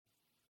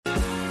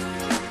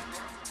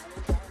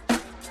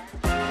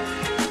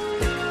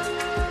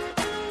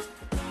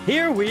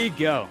Here we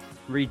go.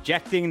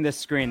 Rejecting the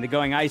Screen, the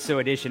Going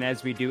ISO edition,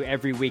 as we do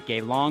every week.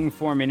 A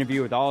long-form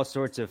interview with all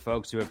sorts of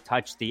folks who have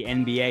touched the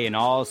NBA in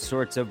all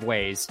sorts of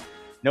ways.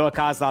 Noah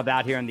Kozlov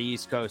out here on the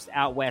East Coast.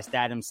 Out west,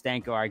 Adam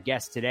Stanko, our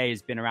guest today,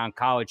 has been around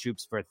college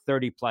hoops for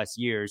 30-plus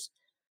years.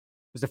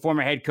 Was the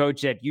former head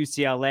coach at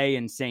UCLA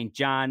and St.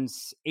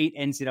 John's, 8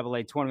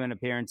 NCAA tournament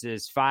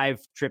appearances, 5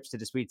 trips to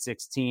the Sweet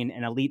 16,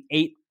 an Elite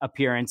 8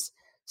 appearance.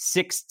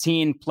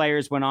 16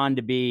 players went on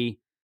to be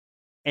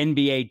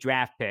NBA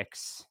draft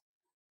picks.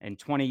 And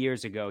 20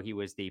 years ago, he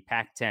was the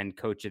Pac-10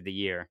 Coach of the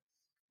Year.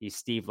 He's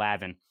Steve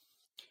Lavin.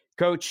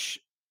 Coach,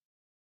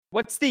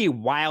 what's the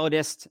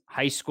wildest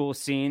high school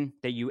scene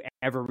that you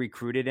ever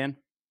recruited in?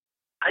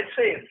 I'd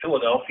say in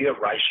Philadelphia,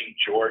 Rasheed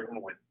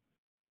Jordan would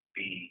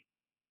be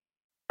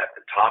at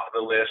the top of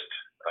the list.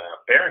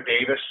 Baron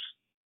Davis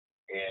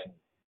in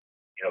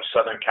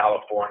Southern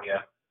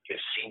California, his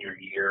senior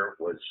year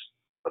was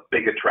a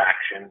big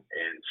attraction.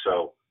 And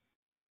so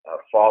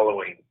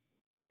following,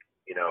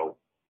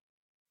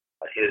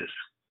 his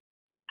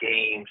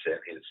games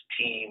and his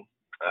team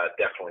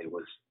definitely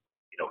was,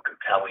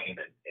 compelling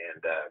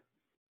and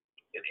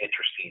an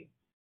interesting,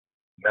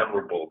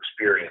 memorable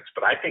experience.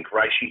 But I think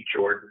Rasheed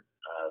Jordan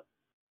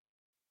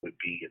would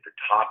be at the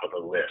top of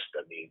the list.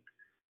 I mean,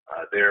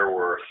 there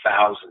were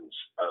thousands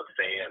of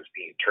fans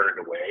being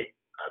turned away.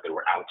 They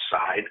were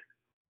outside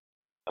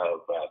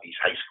of these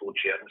high school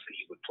gyms that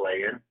he would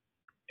play in.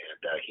 And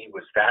he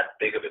was that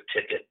big of a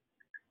ticket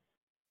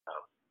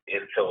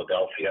in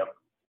Philadelphia.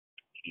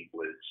 He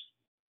was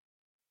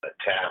a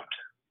tapped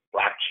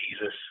Black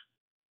Jesus,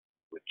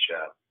 which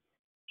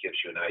gives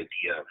you an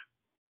idea of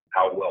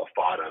how well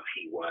thought of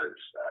he was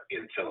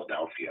in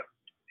Philadelphia.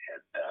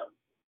 And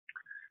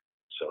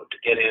so to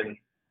get in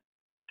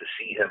to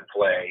see him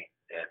play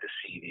and to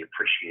see the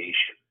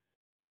appreciation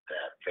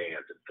that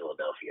fans in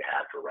Philadelphia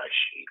had for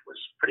Rasheed was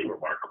pretty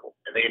remarkable.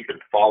 And they had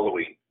been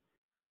following,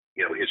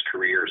 his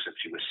career since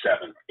he was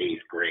 7th,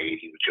 8th grade.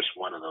 He was just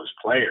one of those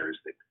players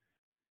that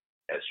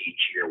as each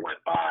year went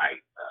by,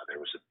 there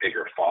was a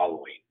bigger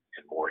following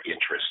and more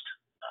interest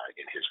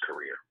in his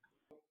career.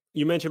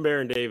 You mentioned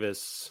Baron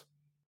Davis.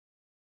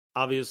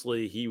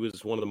 Obviously, he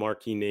was one of the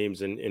marquee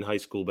names in high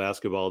school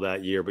basketball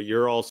that year, but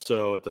you're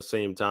also at the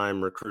same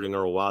time recruiting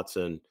Earl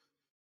Watson,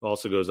 who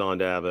also goes on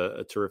to have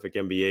a terrific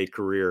NBA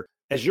career.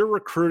 As you're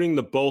recruiting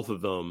the both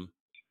of them,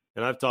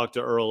 and I've talked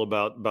to Earl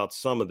about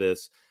some of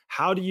this,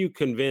 how do you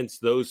convince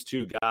those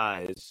two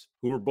guys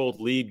who are both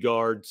lead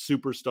guard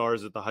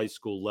superstars at the high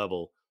school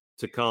level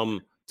to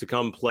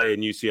come play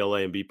in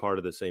UCLA and be part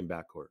of the same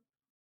backcourt?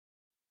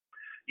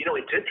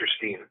 It's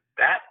interesting.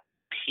 That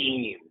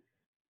team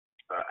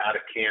out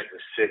of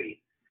Kansas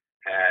City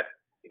had,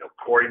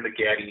 Corey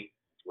Maggette,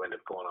 who ended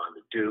up going on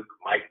to Duke,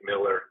 Mike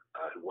Miller,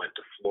 who went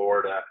to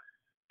Florida,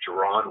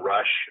 Jerron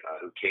Rush,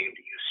 who came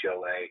to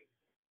UCLA,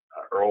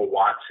 Earl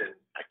Watson.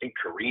 I think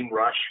Kareem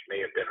Rush may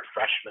have been a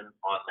freshman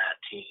on that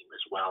team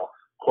as well.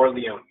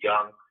 Corleone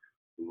Young,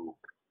 who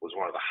was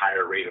one of the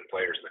higher rated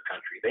players in the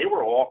country. They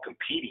were all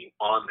competing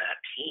on that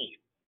team.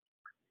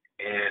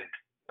 And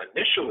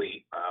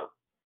initially,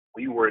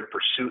 we were in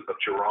pursuit of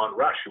Jerron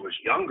Rush, who was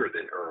younger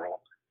than Earl,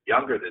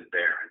 younger than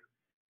Baron.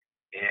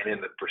 And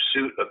in the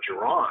pursuit of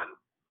Jerron,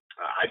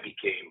 I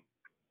became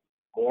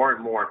more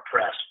and more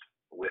impressed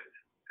with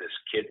this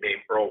kid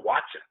named Earl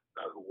Watson,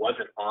 who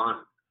wasn't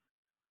on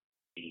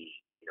the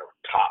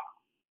top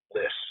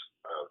list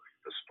of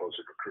the supposed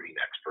recruiting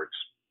experts.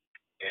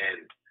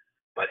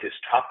 But his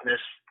toughness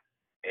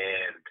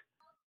and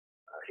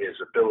his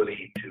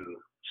ability to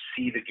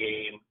see the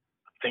game,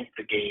 think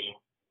the game,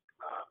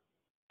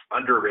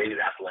 underrated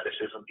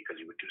athleticism, because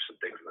he would do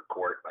some things in the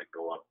court, like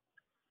go up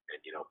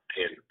and,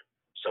 pin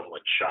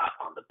someone's shot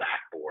on the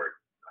backboard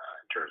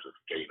in terms of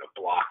getting a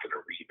block and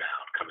a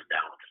rebound, coming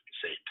down with it at the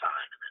same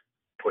time, and then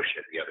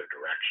pushing it the other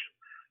direction.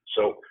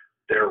 So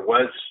there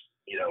was,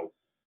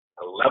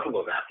 a level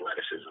of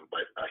athleticism,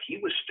 but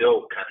he was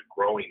still kind of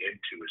growing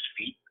into his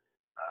feet.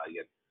 He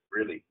had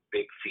really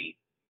big feet.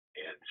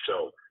 And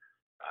so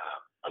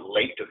a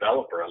late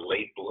developer, a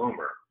late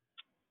bloomer,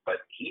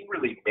 but he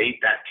really made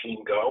that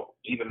team go,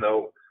 even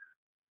though,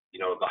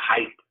 the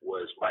hype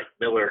was Mike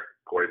Miller,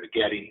 Corey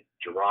Maggette,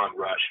 Jerron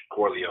Rush,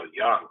 Corleone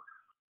Young.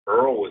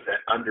 Earl was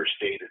that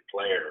understated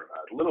player,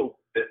 a little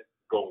bit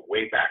going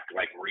way back to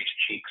like Maurice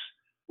Cheeks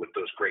with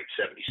those great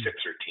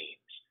 76er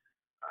teams.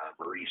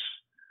 Maurice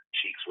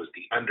Cheeks was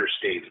the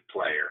understated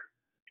player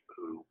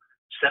who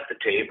set the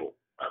table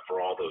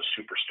for all those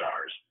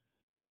superstars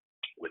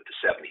with the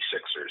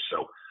 76ers.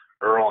 So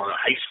Earl on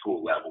a high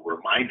school level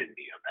reminded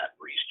me of that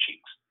Maurice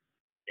Cheeks.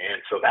 And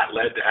so that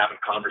led to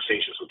having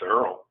conversations with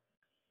Earl.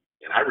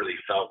 And I really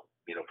felt,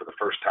 for the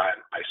first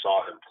time I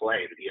saw him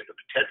play, that he had the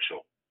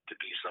potential to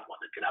be someone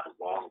that could have a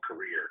long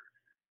career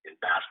in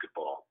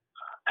basketball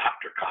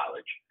after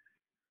college.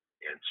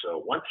 And so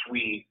once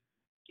we,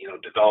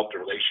 developed a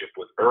relationship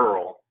with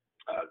Earl,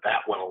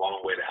 that went a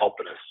long way to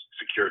helping us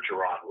secure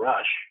Jerron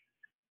Rush.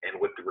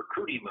 And with the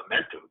recruiting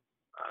momentum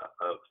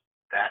of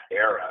that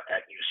era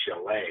at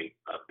UCLA,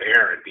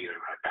 Baron being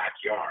in our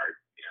backyard,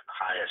 the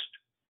highest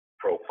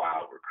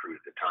profile recruit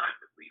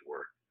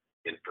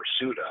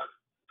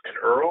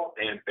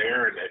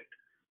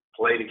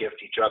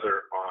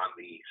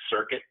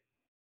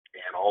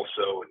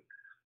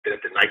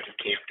Nike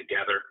camp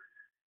together.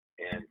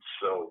 And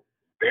so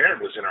Barron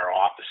was in our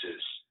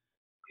offices,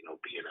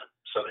 being a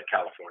Southern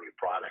California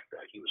product.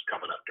 He was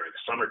coming up during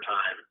the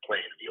summertime and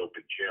playing in the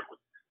open gym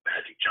with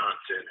Magic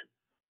Johnson and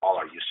all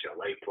our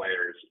UCLA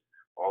players,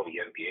 all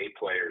the NBA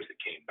players that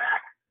came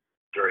back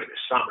during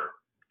the summer.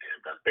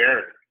 And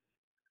Barron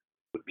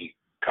would be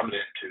coming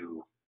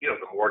into,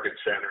 the Morgan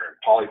Center and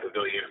Pauley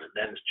Pavilion and the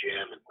men's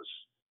gym, and was,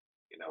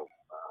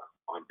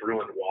 on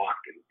Bruin Walk.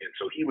 And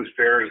so he was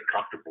very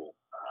comfortable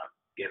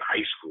in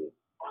high school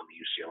on the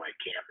UCLA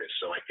campus.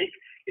 So I think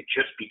it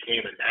just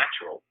became a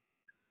natural.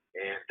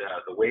 And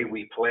the way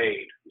we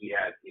played, we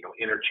had,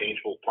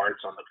 interchangeable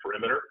parts on the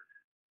perimeter.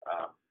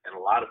 And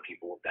a lot of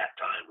people at that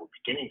time were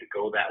beginning to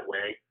go that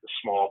way, the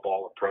small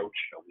ball approach.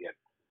 We had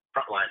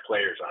frontline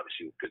players,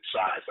 obviously, with good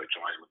size, like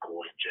Jelani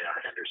McCoy and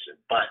J.R. Henderson.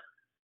 But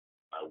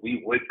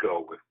we would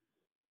go with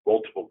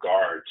multiple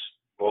guards,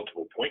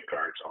 multiple point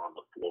guards on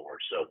the floor.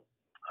 So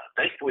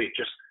thankfully, it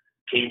just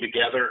came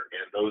together,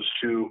 and those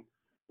two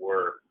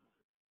were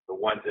the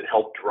ones that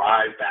helped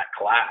drive that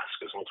class,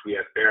 because once we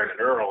had Barron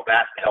and Earl,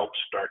 that helped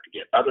start to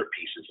get other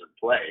pieces in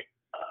play.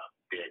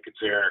 Dan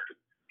Kazarick,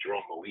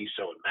 Jerome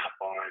Meliso, and Matt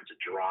Barnes, and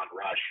Jerron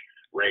Rush,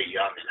 Ray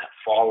Young in that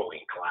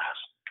following class.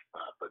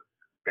 But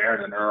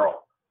Barron and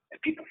Earl,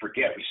 and people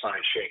forget we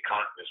signed Shea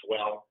Cotton as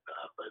well,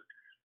 but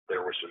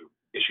there were some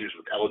issues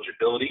with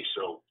eligibility.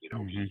 So, he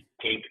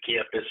came to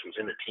campus, was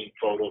in the team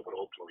photo, but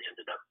ultimately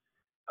ended up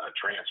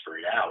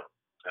transferring out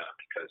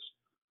because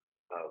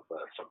of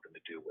something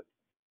to do with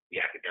the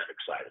academic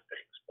side of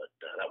things. But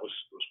it was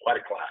quite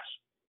a class.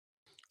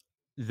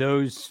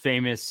 Those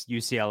famous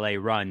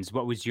UCLA runs,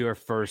 what was your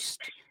first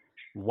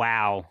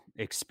wow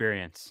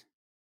experience?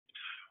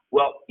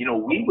 Well,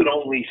 we would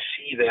only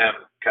see them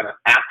kind of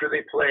after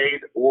they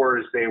played, or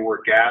as they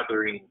were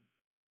gathering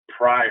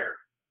prior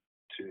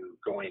to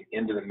going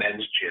into the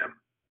men's gym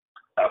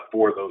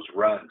for those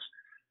runs,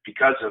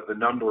 because of the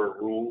number of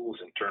rules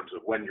in terms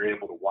of when you're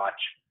able to watch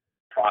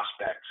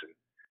prospects. And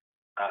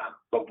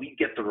but we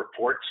get the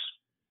reports.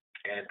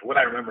 And what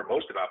I remember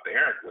most about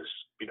Barron was,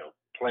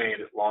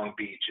 playing at Long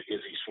Beach at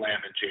Izzy Slam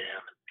and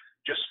Jam, and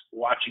just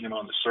watching him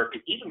on the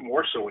circuit, even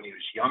more so when he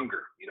was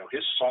younger.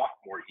 His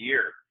sophomore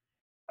year,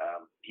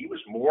 he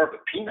was more of a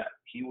peanut.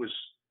 He was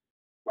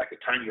like a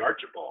tiny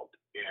Archibald,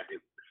 and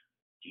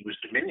he was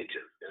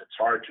diminutive. And it's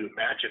hard to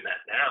imagine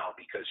that now,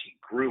 because he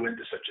grew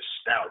into such a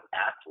stout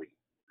athlete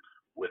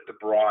with the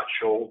broad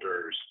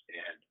shoulders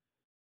and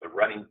the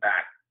running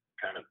back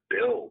kind of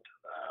build.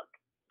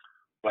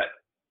 But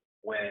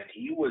when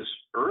he was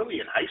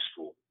early in high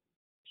school,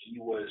 he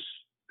was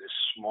this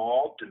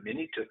small,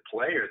 diminutive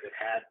player that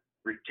had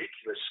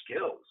ridiculous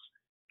skills,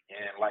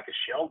 and like a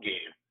shell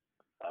game,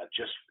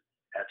 just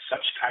had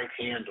such tight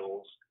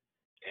handles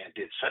and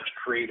did such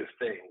creative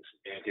things,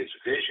 and his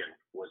vision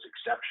was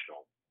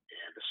exceptional,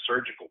 and the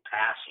surgical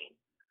passing,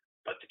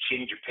 but the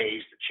change of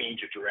pace, the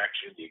change of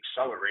direction, the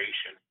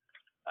acceleration,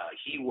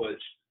 he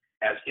was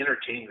as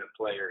entertaining a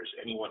player as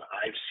anyone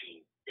I've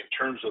seen in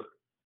terms of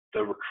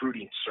the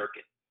recruiting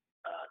circuit,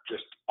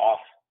 just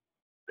off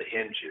the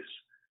hinges,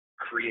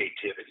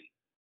 creativity.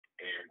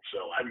 And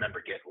so I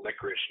remember getting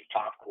licorice and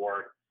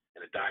popcorn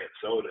and a diet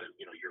soda, and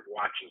you're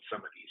watching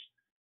some of these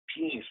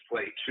teams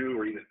play 2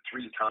 or even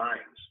 3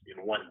 times in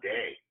one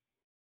day.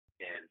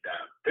 And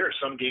there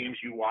are some games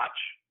you watch,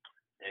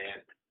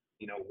 and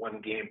one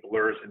game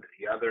blurs into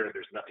the other, and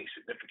there's nothing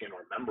significant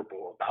or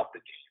memorable about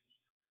the game,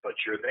 but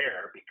you're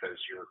there because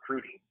you're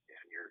recruiting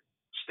and you're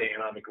staying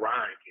on the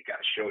grind. You got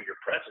to show your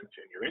presence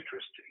and your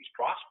interest to these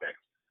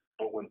prospects.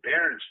 But when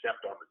Barron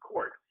stepped on the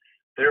court,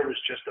 there was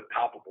just a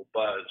palpable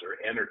buzz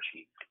or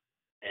energy.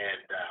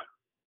 And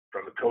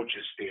from a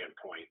coach's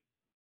standpoint,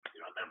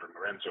 I remember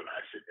Lorenzo and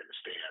I sitting in the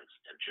stands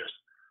and just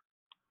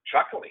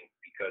chuckling,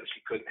 because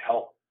he couldn't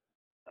help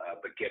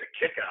but get a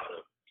kick out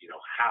of,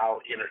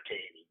 how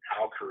entertaining,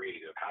 how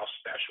creative, how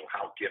special,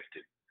 how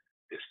gifted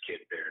this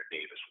kid Barron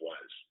Davis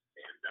was.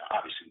 And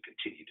obviously we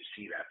continue to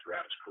see that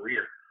throughout his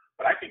career.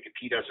 But I think if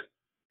he doesn't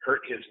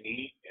hurt his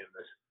knee in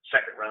the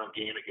second round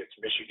game against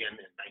Michigan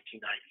in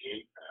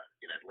 1998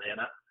 in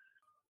Atlanta,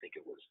 I think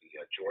it was the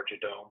Georgia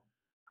Dome,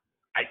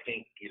 I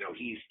think,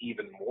 he's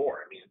even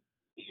more. I mean,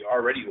 he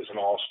already was an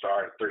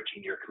all-star,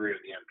 13-year career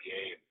in the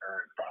NBA, and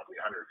earned probably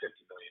 $150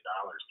 million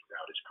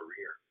throughout his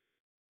career.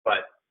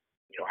 But,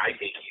 I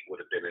think he would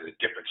have been in a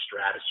different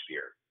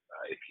stratosphere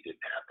if he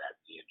didn't have that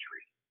knee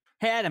injury.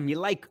 Hey, Adam, you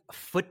like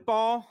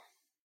football?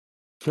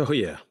 Oh,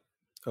 yeah.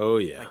 Oh,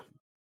 yeah.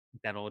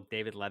 Like that old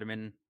David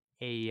Letterman.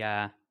 Hey,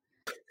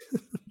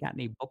 got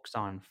any books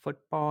on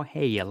football?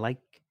 Hey, you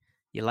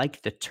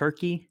like the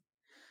turkey?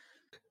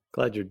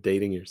 Glad you're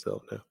dating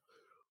yourself now.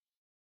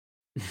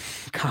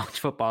 College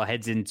football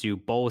heads into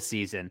bowl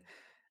season.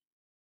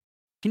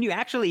 Can you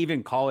actually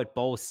even call it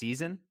bowl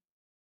season?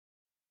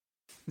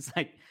 It's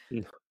like,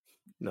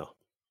 no.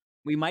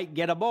 We might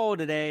get a bowl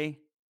today.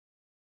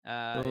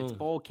 It's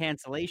bowl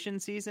cancellation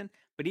season.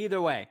 But either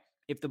way,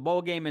 if the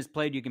bowl game is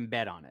played, you can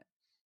bet on it.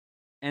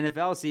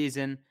 NFL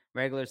season,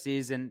 regular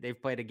season,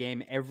 they've played a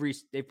game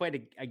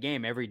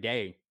every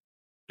day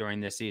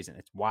during this season.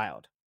 It's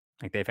wild.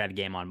 Like they've had a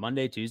game on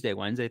Monday, Tuesday,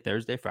 Wednesday,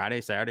 Thursday,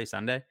 Friday, Saturday,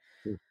 Sunday.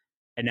 Hmm.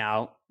 And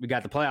now we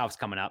got the playoffs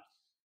coming up.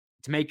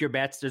 To make your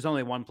bets, there's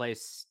only one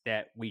place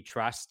that we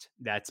trust.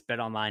 That's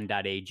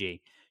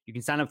betonline.ag. You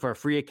can sign up for a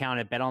free account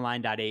at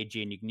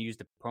betonline.ag, and you can use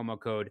the promo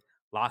code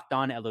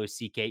LOCKEDON,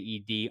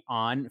 LOCKED,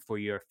 on for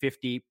your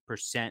 50%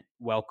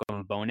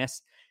 welcome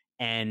bonus.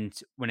 And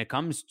when it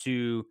comes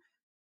to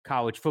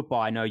college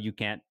football, I know you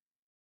can't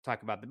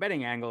talk about the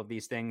betting angle of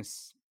these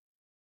things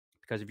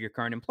because of your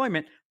current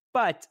employment,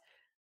 but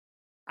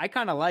I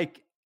kind of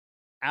like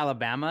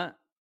Alabama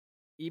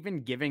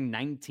even giving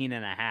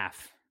 19.5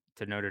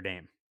 to Notre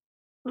Dame.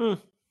 Hmm.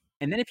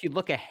 And then if you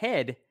look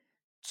ahead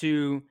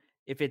to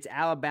if it's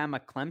Alabama,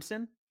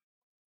 Clemson's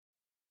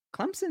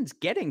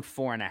getting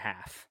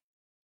 4.5.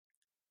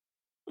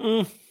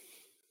 Hmm.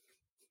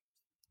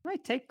 I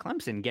might take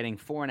Clemson getting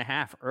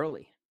 4.5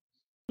 early.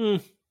 Hmm.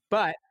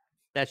 But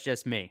that's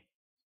just me.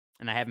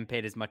 And I haven't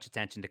paid as much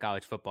attention to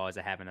college football as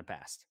I have in the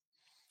past.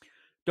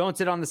 Don't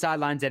sit on the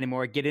sidelines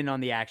anymore. Get in on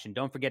the action.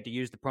 Don't forget to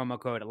use the promo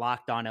code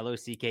LOCKEDON,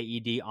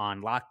 LOCKED,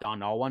 on Locked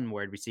On, all one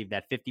word. Receive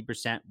that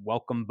 50%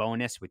 welcome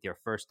bonus with your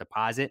first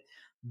deposit.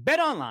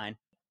 Bet Online,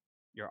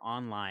 your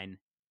online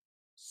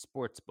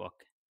sportsbook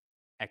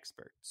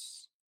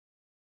experts.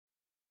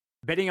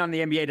 Betting on the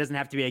NBA doesn't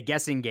have to be a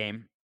guessing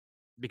game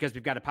because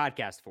we've got a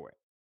podcast for it.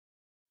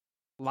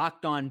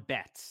 Locked On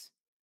Bets,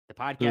 the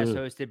podcast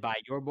hosted by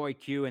your boy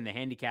Q and the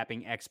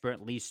handicapping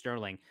expert Lee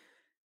Sterling.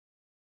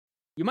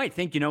 You might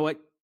think you know what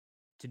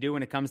to do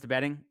when it comes to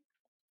betting,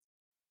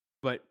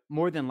 but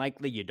more than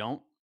likely you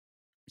don't.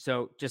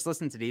 So just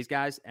listen to these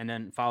guys and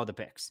then follow the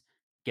picks.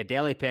 Get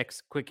daily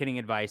picks, quick hitting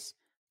advice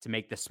to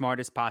make the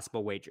smartest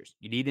possible wagers.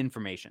 You need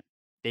information.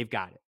 They've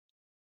got it.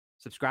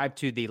 Subscribe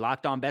to the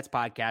Locked On Bets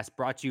podcast,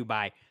 brought to you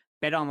by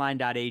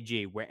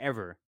betonline.ag,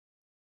 wherever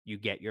you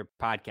get your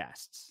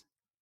podcasts.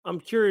 I'm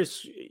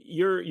curious,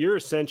 your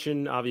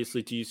ascension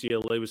obviously to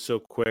UCLA was so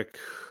quick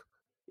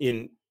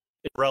in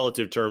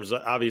relative terms.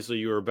 Obviously,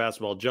 you were a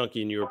basketball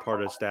junkie and you were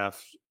part of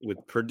staff with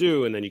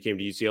Purdue, and then you came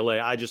to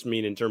UCLA. I just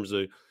mean in terms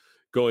of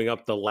going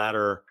up the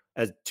ladder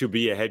as to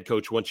be a head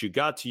coach once you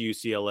got to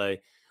UCLA.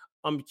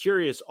 I'm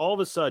curious, all of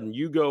a sudden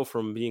you go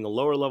from being a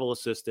lower level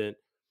assistant,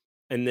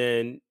 and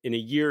then in a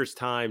year's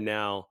time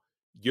now,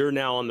 you're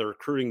now on the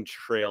recruiting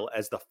trail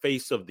as the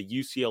face of the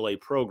UCLA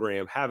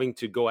program, having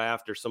to go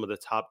after some of the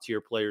top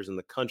tier players in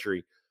the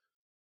country.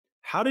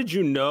 How did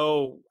you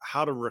know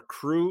how to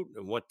recruit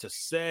and what to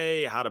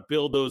say, how to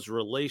build those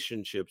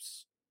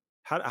relationships?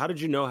 How did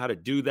you know how to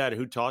do that?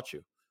 Who taught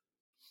you?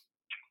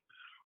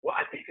 Well,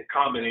 I think a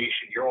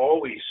combination. You're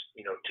always,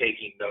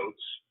 taking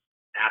notes,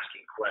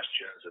 asking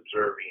questions,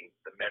 observing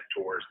the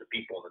mentors, the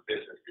people in the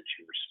business that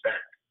you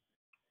respect.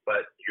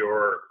 But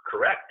you're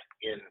correct.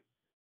 In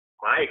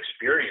my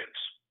experience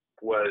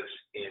was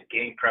in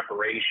game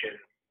preparation,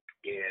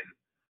 in,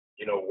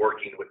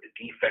 working with the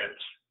defense,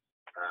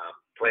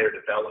 player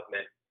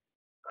development,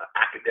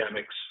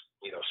 academics,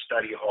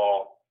 study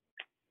hall.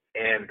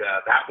 And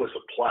that was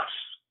a plus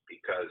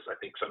because I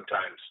think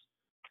sometimes,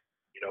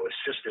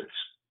 assistants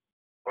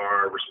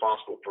are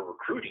responsible for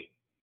recruiting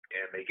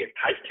and they get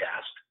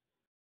typecast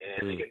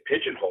and they get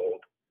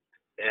pigeonholed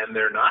and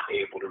they're not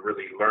able to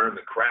really learn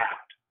the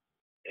craft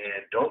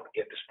and don't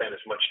get to spend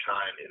as much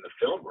time in the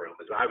film room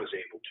as I was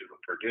able to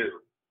at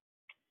Purdue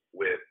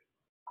with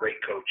great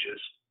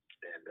coaches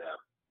and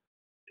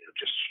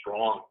just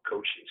strong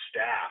coaching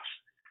staffs.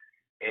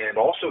 And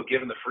also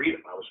given the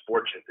freedom, I was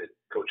fortunate that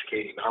Coach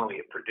Katie, not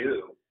only at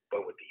Purdue,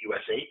 but with the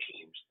USA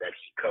teams that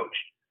he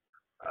coached,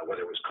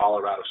 whether it was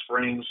Colorado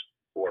Springs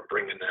or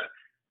bringing the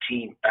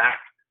team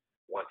back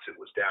once it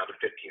was down to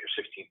 15 or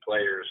 16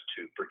 players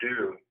to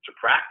Purdue to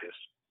practice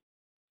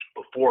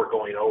before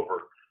going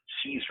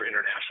overseas for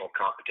international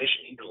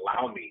competition. He'd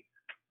allow me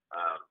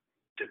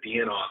to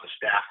be in on the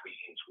staff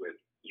meetings with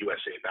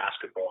USA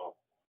Basketball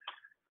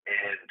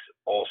and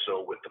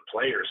also with the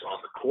players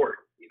on the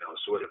court.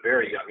 So at a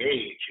very young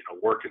age,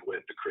 working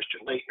with the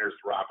Christian Leitners,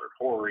 the Robert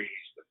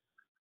Horrys,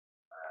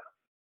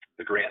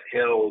 the Grant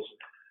Hills,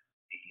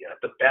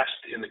 the best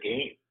in the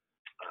game.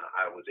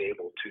 I was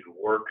able to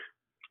work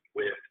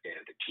with and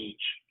to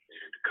teach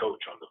and to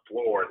coach on the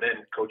floor. And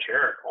then Coach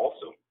Herrick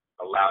also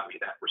allowed me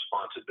that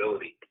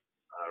responsibility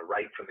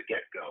right from the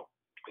get-go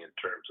in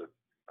terms of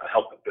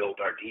helping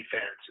build our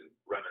defense and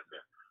running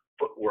the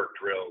footwork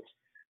drills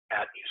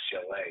at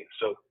UCLA.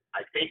 So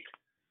I think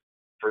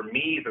for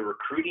me, the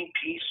recruiting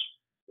piece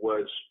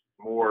was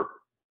more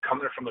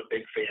coming from a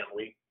big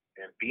family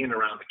and being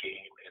around the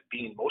game and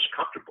being most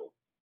comfortable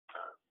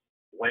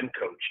when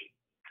coaching.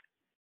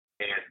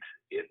 And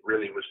it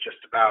really was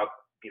just about,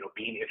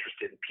 being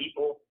interested in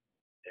people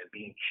and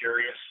being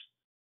curious.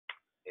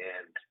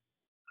 And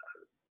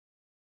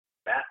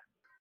that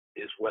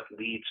is what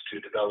leads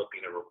to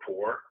developing a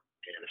rapport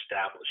and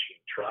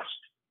establishing trust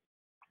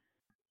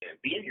and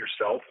being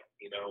yourself,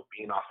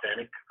 being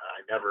authentic.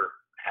 I never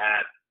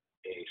had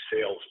a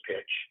sales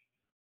pitch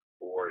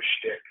or a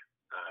shtick.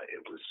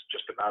 It was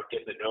just about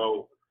getting to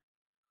know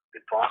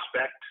the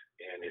prospect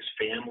and his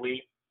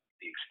family,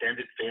 the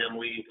extended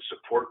family, the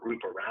support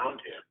group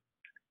around him,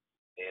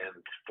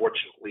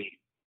 fortunately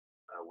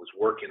was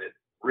working at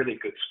really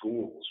good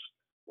schools.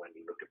 When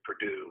you look at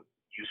Purdue,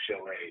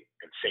 UCLA,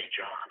 and St.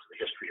 John's,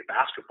 the history of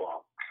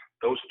basketball,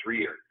 those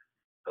three are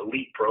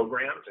elite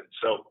programs. And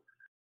so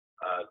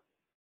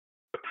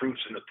the proof's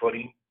in the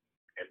pudding.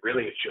 And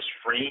really, it's just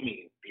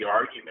framing the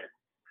argument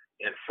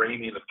and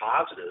framing the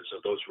positives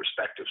of those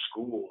respective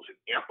schools and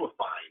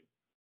amplifying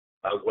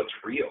what's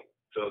real.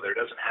 So there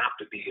doesn't have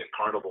to be a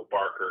carnival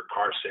barker,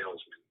 car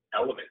salesman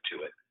element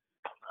to it.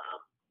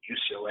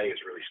 UCLA is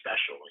really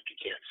special. Like, you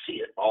can't see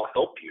it. I'll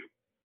help you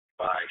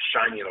by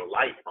shining a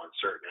light on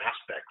certain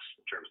aspects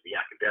in terms of the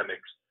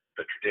academics,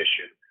 the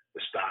tradition,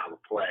 the style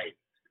of play,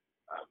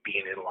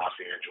 being in Los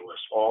Angeles,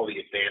 all the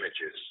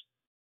advantages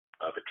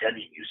of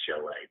attending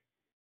UCLA.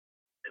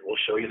 And we'll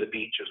show you the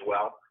beach as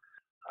well,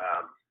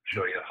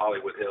 show you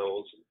Hollywood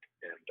Hills,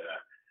 and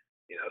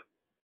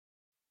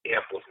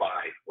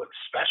amplify what's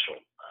special.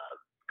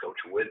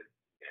 Coach Wood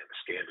and the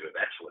standard of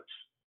excellence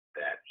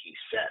that he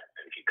set.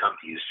 And if you come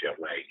to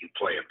UCLA, you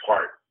play a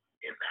part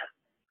in that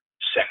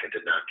second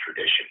to none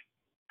tradition.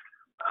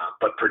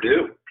 But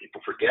Purdue,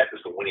 people forget,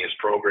 is the winningest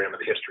program in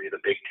the history of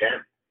the Big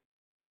Ten.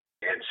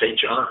 And St.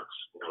 John's,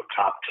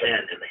 top 10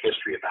 in the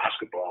history of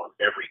basketball in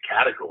every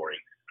category,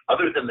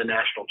 other than the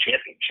national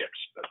championships.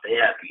 But they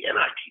had the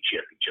NIT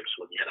championships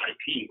when the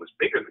NIT was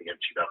bigger than the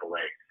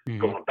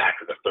NCAA, going back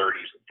to the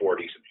 30s and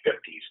 40s and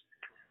 50s.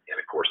 And,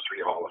 of course,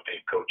 3 Hall of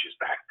Fame coaches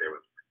back there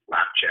with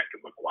Lapchek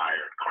and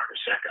McGuire and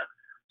Carnesecca.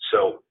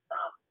 So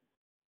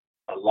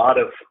a lot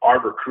of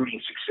our recruiting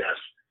success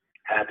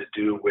had to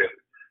do with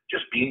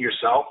just being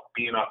yourself,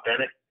 being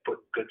authentic, put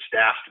good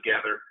staffs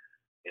together,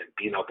 and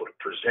being able to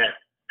present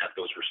at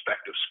those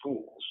respective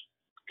schools.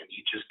 And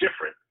each is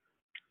different.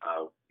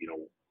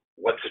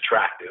 What's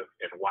attractive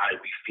and why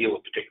we feel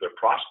a particular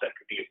prospect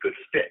could be a good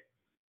fit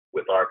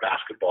with our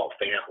basketball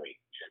family.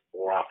 And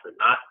more often than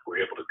not,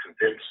 we're able to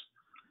convince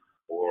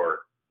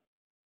or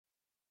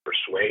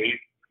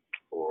persuade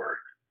or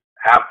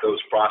have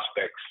those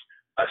prospects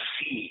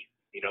see,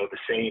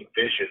 the same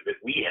vision that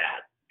we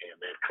had. And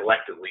then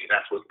collectively,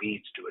 that's what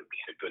leads to it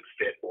being a good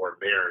fit or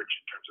marriage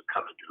in terms of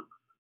coming to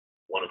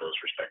one of those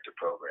respective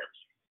programs.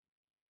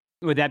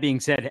 With that being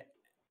said,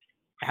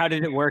 how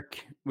did it work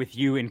with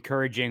you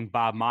encouraging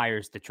Bob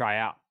Myers to try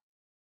out?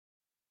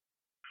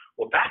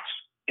 Well, that's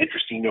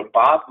interesting.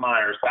 Bob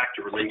Myers, back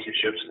to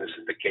relationships, and this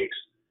is the case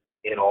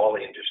in all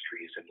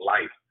industries and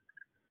life.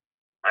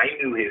 I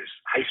knew his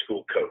high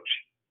school coach,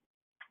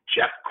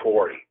 Jeff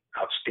Corey,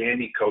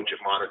 outstanding coach at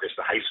Monte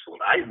Vista High School.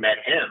 I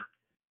met him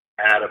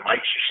at a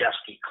Mike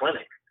Krzyzewski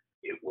clinic.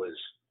 It was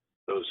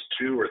those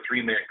 2 or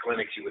 3 minute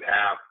clinics he would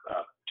have.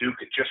 Duke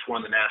had just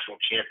won the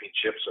national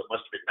championship, so it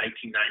must have been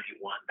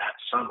 1991 that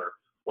summer.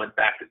 Went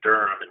back to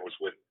Durham and was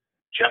with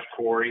Jeff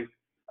Corey,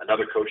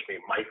 another coach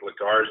named Mike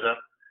LaGarza,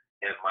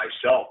 and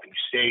myself. And he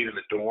stayed in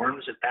the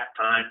dorms at that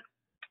time,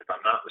 if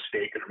I'm not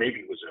mistaken, or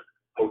maybe it was a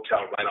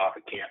hotel right off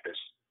the campus.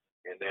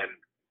 And then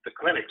the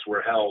clinics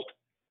were held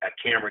at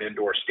Cameron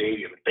Indoor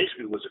Stadium. It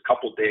basically was a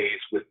couple days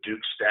with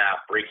Duke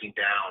staff breaking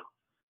down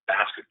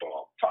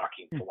basketball,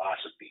 talking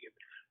philosophy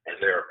and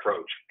their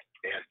approach.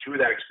 And through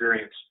that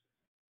experience,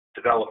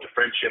 developed a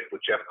friendship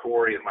with Jeff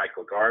Corey and Mike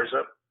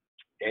LaGarza.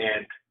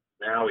 And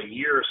now a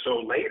year or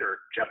so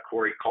later, Jeff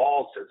Corey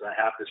calls, says, I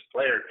have this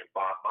player named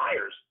Bob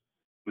Myers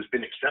who's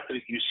been accepted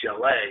at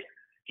UCLA.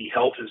 He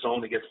held his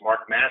own against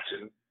Mark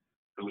Madsen,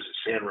 who was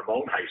at San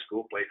Ramon High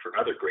School, played for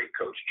another great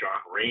coach, John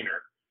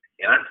Rayner.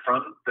 And I'm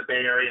from the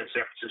Bay Area in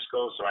San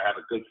Francisco, so I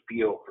have a good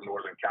feel for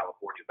Northern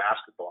California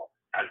basketball,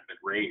 having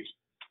been raised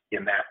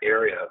in that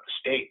area of the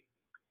state.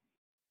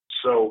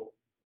 So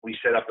we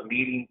set up a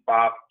meeting.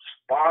 Bob's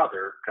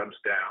father comes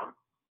down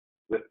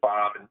with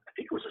Bob, and I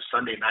think it was a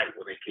Sunday night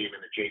when they came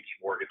in the J.P.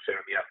 Morgan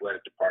Center, the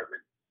athletic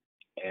department,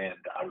 and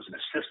I was an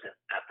assistant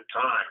at the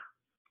time,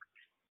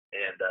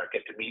 and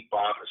get to meet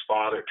Bob and his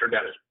father. It turned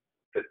out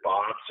that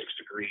Bob, 6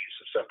 degrees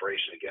of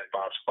separation again,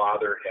 Bob's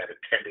father had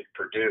attended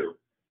Purdue,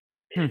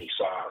 and he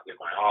saw in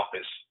my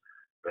office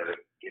the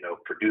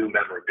Purdue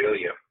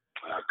memorabilia,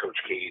 Coach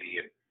Katie,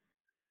 and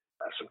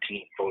some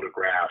team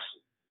photographs,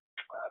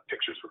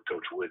 pictures with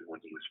Coach Wood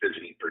when he was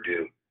visiting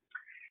Purdue.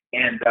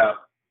 And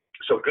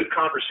so good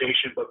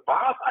conversation, but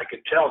Bob, I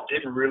could tell,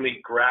 didn't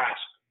really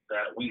grasp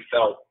that we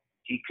felt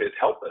he could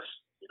help us,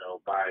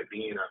 by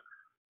being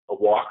a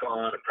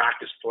walk-on, a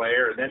practice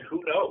player, and then who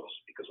knows,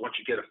 because once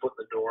you get a foot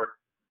in the door,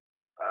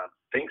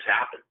 things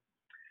happen.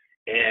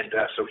 And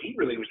so he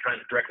really was trying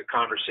to direct the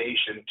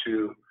conversation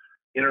to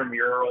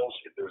intramurals,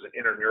 if there was an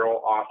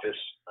intramural office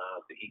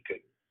that he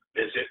could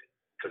visit,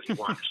 because he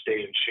wanted to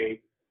stay in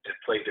shape and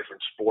play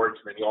different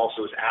sports. And then he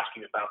also was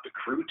asking about the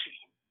crew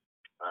team,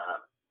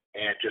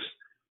 and just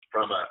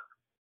from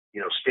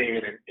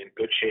staying in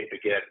good shape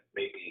again,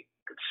 maybe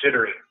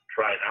considering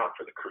trying out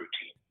for the crew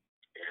team.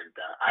 And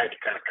I had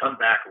to kind of come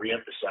back,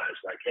 reemphasize,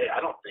 like, hey, I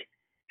don't think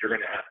you're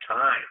going to have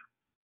time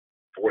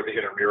for the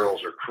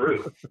intramurals or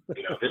crew.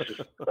 This is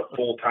a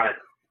full-time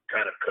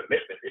kind of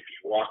commitment if you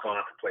walk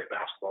on and play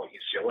basketball at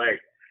UCLA.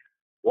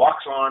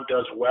 Walks on,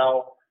 does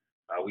well.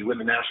 We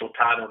win the national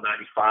title in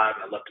 95,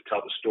 and I love to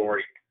tell the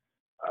story.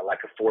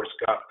 like a Forrest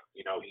Gump.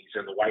 You know, he's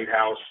in the White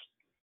House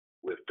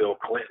with Bill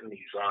Clinton.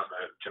 He's on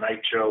the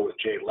Tonight Show with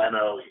Jay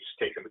Leno. He's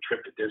taking the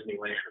trip to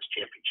Disneyland as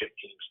championship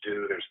teams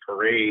do. There's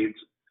parades.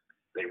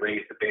 They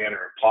raise the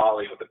banner in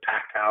Poly with a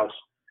packed house,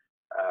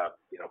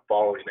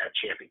 following that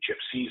championship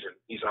season.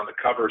 He's on the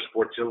cover of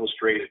Sports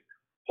Illustrated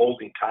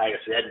holding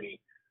Tyus Edney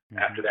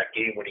after that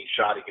game when he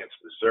shot against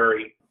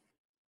Missouri.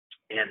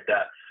 And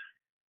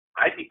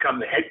I become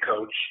the head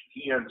coach.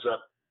 He ends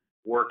up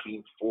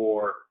working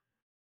for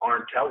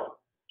Arn Tellem,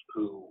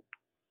 who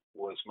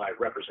was my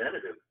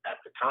representative at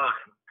the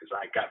time, because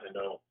I got to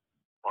know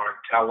Arn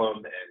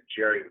Tellem and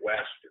Jerry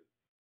West and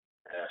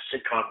a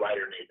sitcom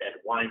writer named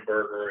Ed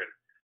Weinberger and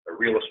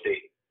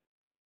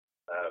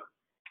a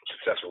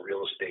successful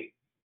real estate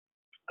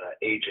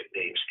agent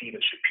named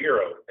Steven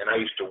Shapiro. And I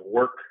used to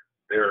work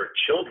their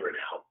children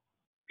out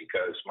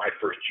because my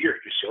first year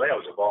at UCLA, I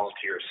was a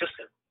volunteer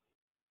assistant.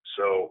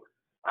 So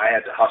I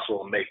had to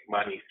hustle and make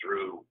money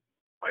through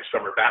my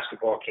summer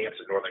basketball camps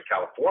in Northern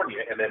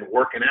California and then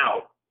working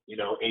out,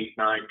 8,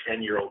 9,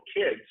 10-year-old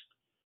kids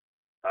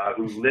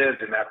who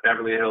lived in that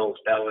Beverly Hills,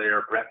 Bel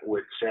Air,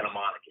 Brentwood, Santa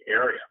Monica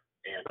area.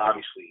 And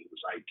obviously it was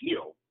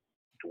ideal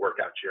to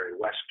work out Jerry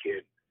West's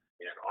kid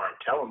and Arn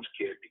Tellem's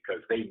kid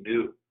because they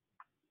knew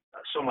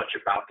so much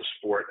about the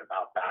sport,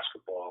 about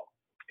basketball,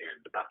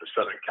 and about the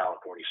Southern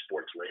California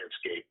sports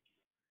landscape.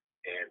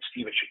 And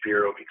Steven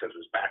Shapiro, because of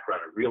his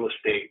background in real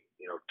estate,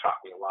 taught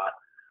me a lot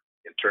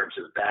in terms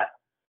of that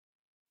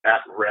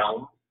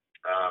realm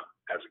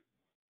as it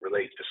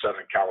relates to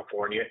Southern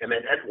California. And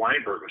then Ed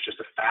Weinberg was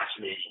just a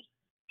fascinating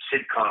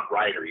sitcom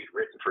writer. He'd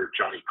written for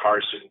Johnny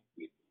Carson.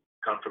 He'd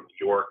come from New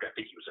York. I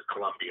think he was a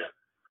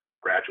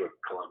graduate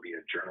of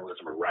Columbia,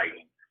 journalism or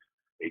writing.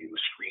 Maybe it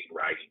was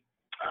screenwriting.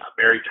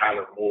 Mary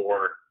Tyler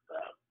Moore,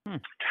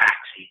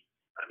 Taxi.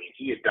 I mean,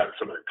 he had done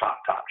some of the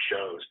top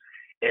shows.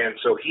 And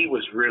so he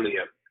was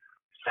really a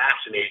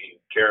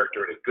fascinating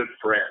character and a good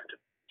friend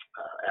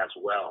as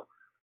well.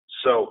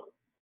 So,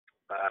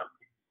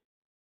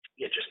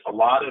 just a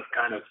lot of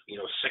kind of, 6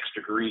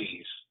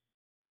 degrees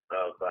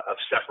of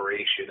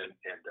separation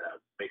and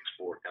makes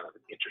for kind of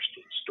an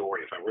interesting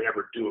story. If I would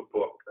ever do a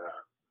book,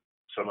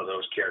 some of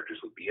those characters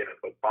would be in it.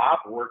 But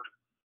Bob worked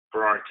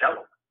for Arn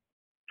Tellem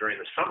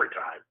during the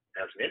summertime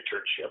as an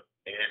internship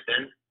and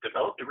then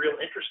developed a real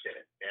interest in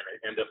it. And it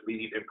ended up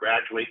leading him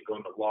graduating,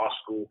 going to law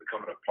school,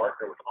 becoming a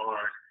partner with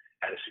Arn,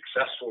 had a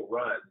successful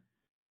run,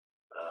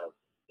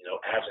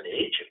 as an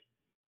agent.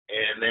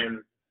 And then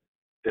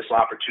this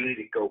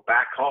opportunity to go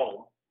back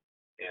home,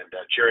 and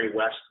Jerry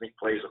West, I think,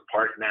 plays a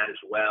part in that as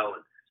well.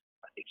 And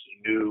I think he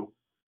knew,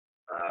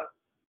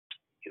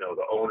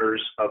 the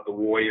owners of the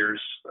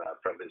Warriors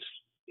from his,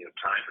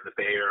 time in the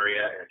Bay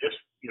Area, and just,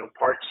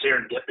 part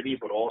serendipity,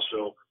 but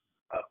also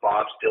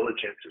Bob's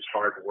diligence, his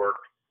hard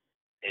work,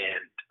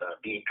 and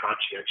being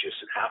conscientious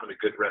and having a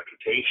good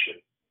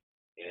reputation.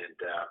 And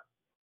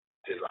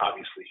has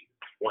obviously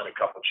won a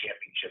couple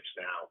championships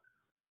now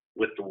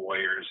with the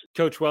Warriors.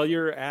 Coach, while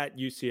you're at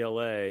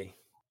UCLA,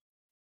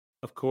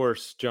 of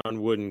course,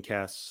 John Wooden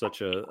casts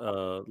such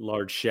a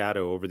large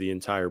shadow over the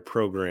entire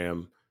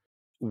program.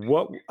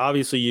 What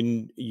obviously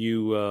you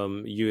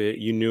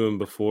knew him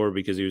before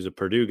because he was a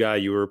Purdue guy.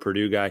 You were a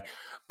Purdue guy,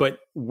 but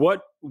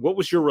what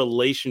was your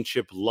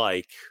relationship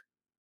like,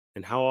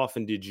 and how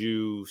often did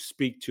you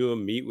speak to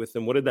him, meet with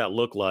him? What did that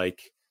look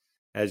like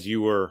as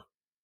you were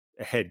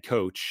a head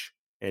coach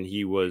and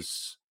he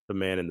was the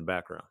man in the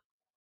background?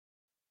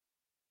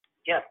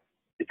 Yeah,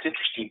 it's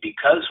interesting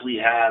because we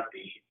have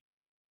the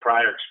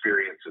prior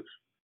experience of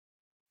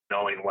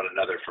knowing one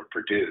another from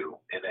Purdue,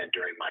 and then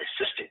during my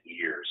assistant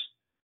years,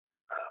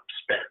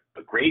 spent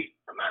a great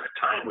amount of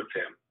time with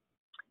him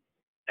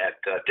at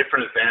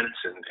different events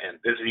and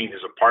visiting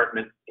his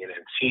apartment in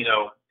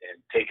Encino and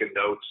taking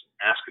notes,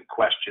 asking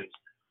questions.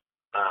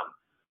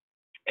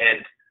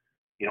 And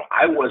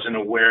I wasn't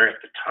aware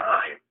at the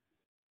time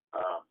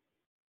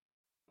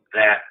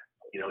that,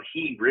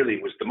 he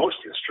really was the most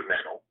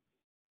instrumental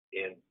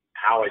in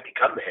how I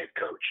become the head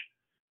coach.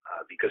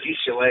 Because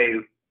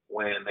UCLA,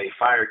 when they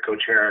fired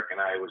Coach Herrick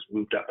and I was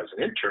moved up as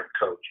an intern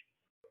coach,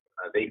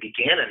 they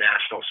began a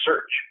national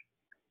search.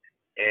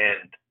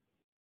 And,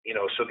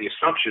 so the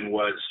assumption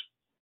was,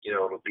 it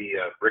would be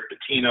Rick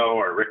Pitino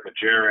or Rick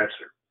Majerus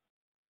or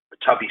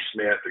Tubby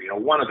Smith or,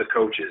 one of the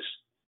coaches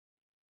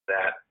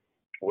that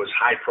was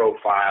high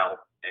profile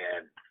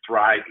and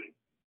thriving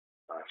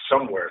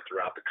somewhere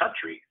throughout the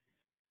country.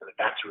 And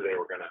that's who they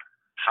were going to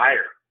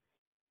hire.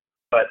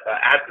 But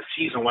as the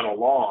season went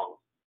along,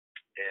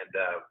 and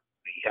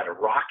we had a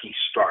rocky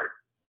start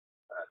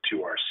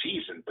to our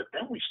season, but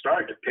then we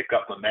started to pick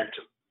up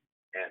momentum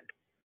and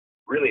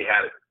really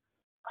had it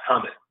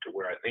humming to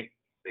where I think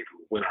they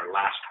could win our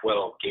last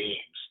 12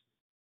 games,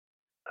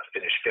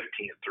 finished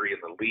 15-3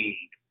 in the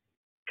league,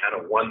 kind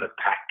of won the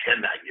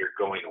Pac-10 that year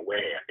going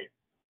away, I think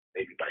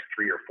maybe by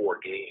 3 or 4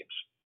 games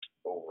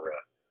over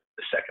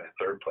the second and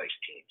third place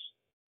teams.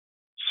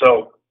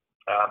 So,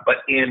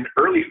 but in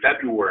early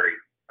February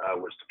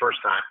was the first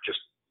time just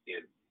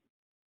in,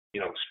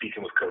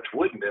 speaking with Coach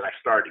Wooden, that I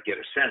started to get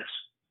a sense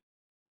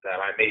that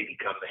I may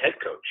become the head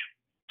coach,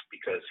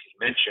 because he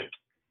mentioned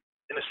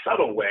in a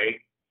subtle way,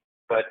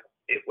 but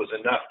it was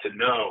enough to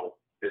know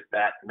that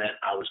that meant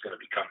I was going to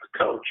become the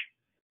coach.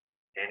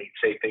 And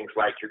he'd say things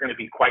like, you're going to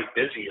be quite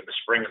busy in the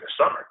spring and the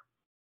summer.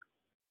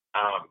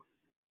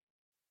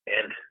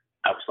 And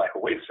I was like,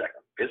 well, wait a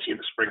second, busy in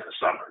the spring and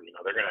the summer.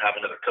 They're going to have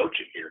another coach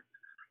in here.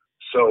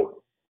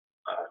 So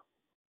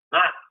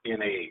not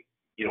in a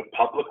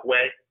public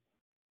way,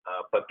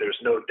 but there's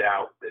no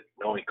doubt that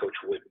knowing Coach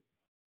Wooden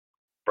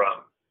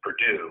from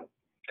Purdue,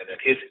 and then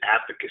his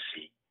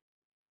advocacy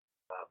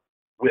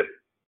with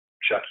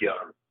Chuck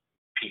Young,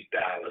 Pete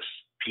Dallas,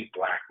 Pete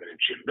Blackman, and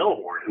Jim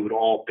Milhorn, who had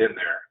all been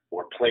there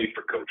or played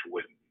for Coach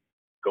Wooden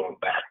going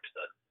back to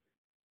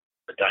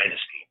the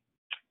dynasty.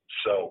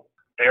 So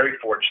very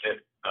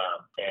fortunate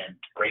and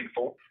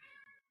grateful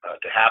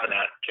to have an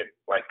advocate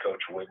like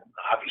Coach Wooden.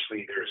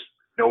 Obviously, there's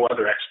no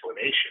other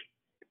explanation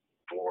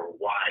for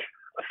why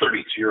a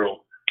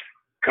 32-year-old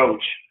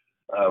coach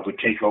would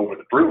take over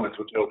the Bruins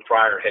with no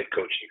prior head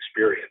coaching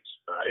experience,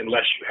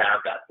 unless you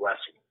have that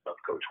blessing of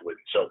Coach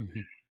Wooden. So,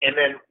 and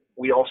then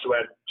we also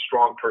had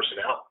strong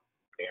personnel,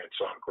 and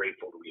so I'm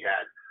grateful that we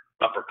had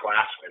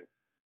upperclassmen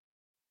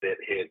that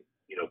had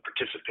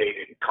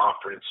participated in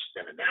conference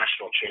and a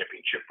national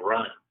championship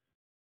run,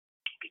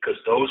 because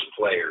those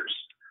players,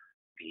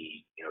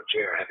 the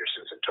J.R.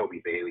 Hendersons and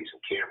Toby Baileys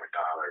and Cameron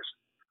Dollars,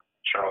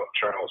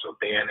 Charles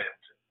O'Bannon,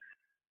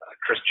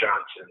 Chris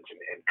Johnsons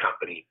and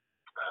company,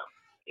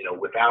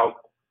 without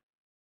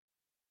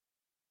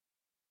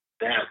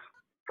them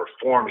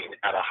performing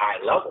at a high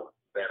level,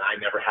 then I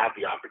never had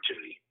the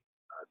opportunity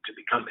to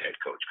become the head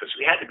coach, because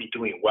we had to be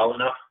doing well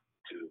enough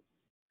to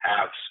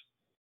have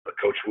a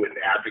Coach Wooden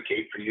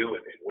advocate for you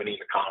and winning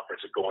the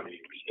conference and going to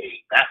the Elite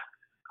Eight. That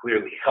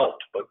clearly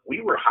helped. But we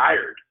were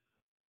hired,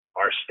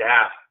 our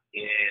staff,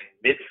 in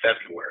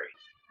mid-February,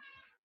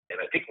 and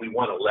I think we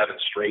won 11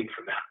 straight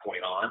from that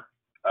point on.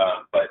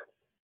 But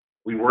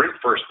we were in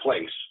first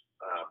place.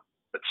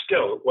 But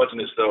still, it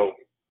wasn't as though,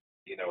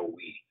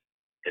 we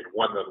had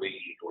won the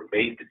league or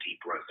made the deep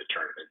run of the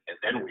tournament, and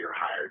then we were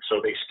hired. So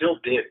they still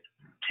did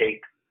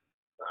take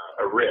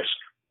a risk,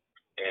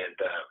 and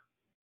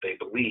they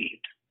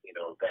believed,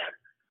 that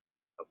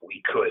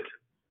we could,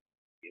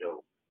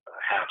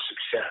 have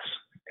success,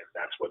 and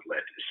that's what led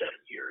to the 7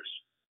 years.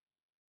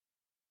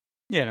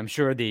 Yeah, and I'm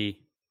sure the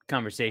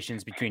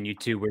conversations between you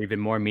two were even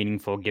more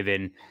meaningful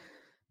given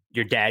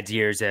your dad's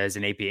years as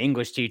an AP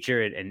English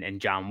teacher and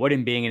John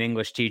Wooden being an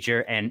English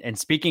teacher. And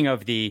speaking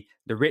of the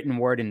written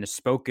word and the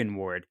spoken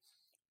word,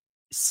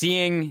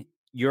 seeing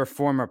your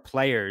former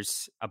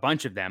players, a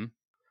bunch of them,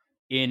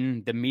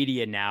 in the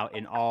media now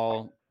in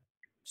all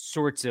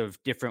sorts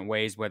of different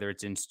ways, whether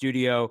it's in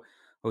studio,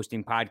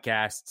 hosting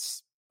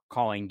podcasts,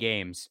 calling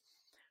games.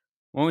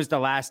 When was the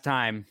last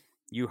time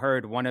you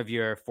heard one of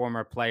your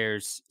former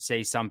players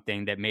say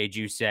something that made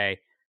you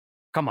say,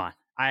 come on,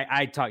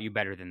 I taught you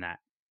better than that?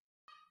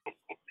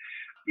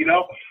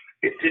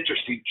 It's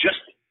interesting, just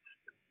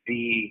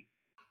the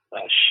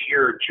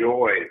sheer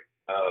joy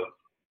of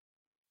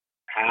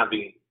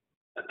having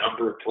a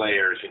number of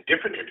players in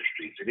different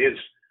industries. It is,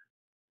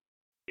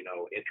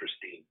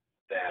 interesting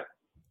that,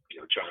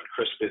 John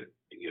Crispin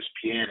at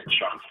ESPN and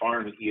Sean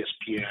Farn at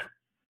ESPN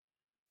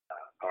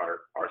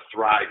are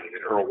thriving,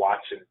 and Earl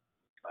Watson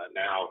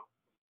now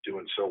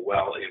doing so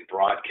well in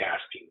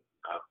broadcasting.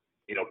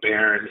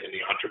 Barron in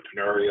the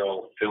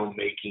entrepreneurial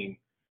filmmaking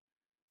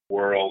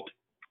world,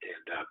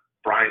 and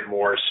Brian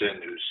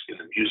Morrison, who's in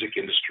the music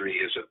industry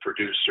as a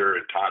producer,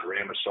 and Todd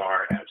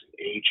Ramasar as an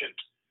agent.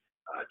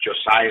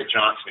 Josiah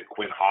Johnson and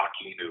Quinn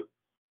Hawking, who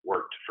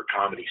worked for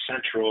Comedy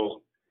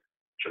Central.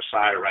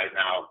 Josiah right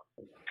now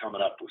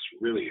coming up with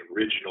some really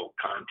original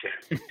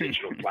content,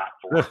 digital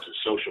platforms and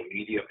social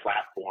media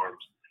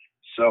platforms.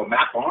 So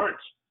Matt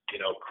Barnes,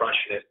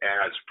 crushing it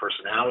as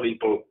personality,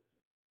 both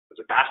as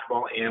a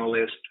basketball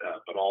analyst,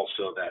 but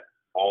also that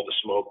All the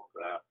Smoke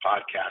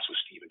podcast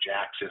with Steven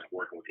Jackson,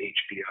 working with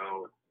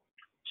HBO.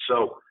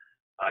 So,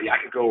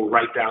 I could go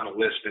right down the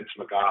list. Vince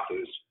McGough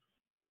is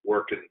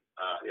working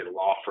at a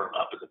law firm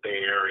up in the Bay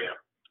Area,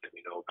 and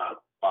we know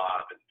about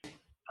Bob, and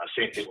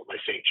same thing with my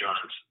St.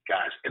 John's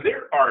guys. And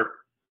there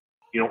are,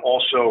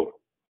 also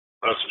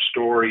some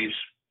stories,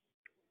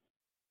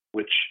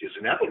 which is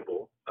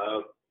inevitable,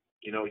 of,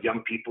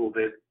 young people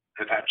that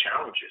have had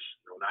challenges.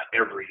 Not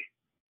every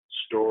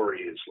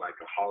story is like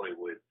a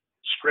Hollywood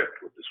script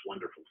with this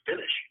wonderful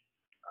finish.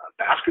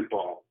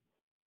 Basketball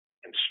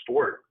and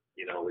sport,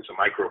 is a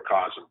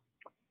microcosm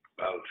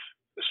of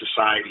the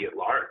society at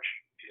large.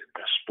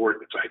 And a sport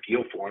in its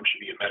ideal form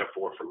should be a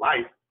metaphor for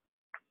life.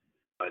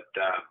 But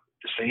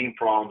the same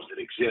problems that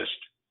exist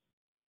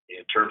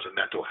in terms of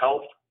mental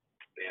health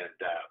and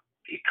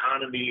the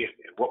economy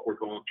and what we're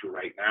going through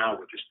right now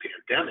with this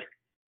pandemic,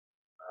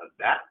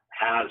 that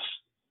has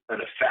an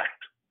effect.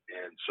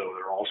 And so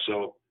there are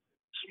also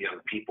some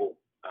young people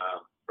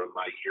from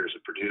my years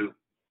at Purdue,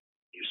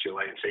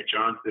 UCLA, and St.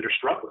 John's that are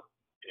struggling.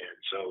 And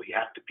so you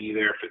have to be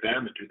there for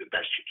them and do the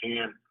best you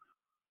can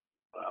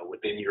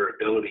within your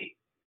ability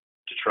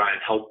to try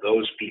and help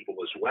those people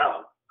as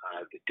well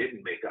that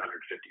didn't make $150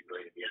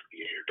 million in the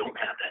NBA or don't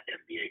have that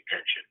NBA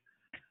pension,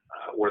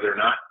 or they're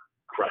not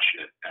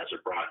crushing it as a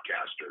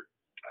broadcaster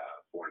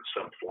or in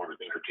some form of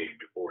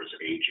entertainment or as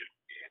an agent.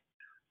 And,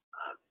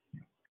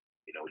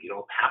 you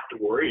don't have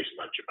to worry as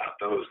much about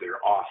those that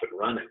are off and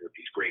running with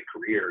these great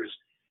careers.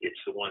 It's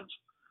the ones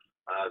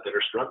that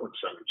are struggling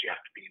some that you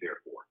have to be there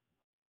for.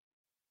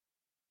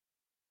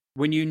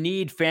 When you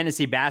need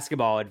fantasy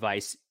basketball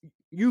advice,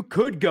 you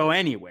could go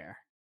anywhere,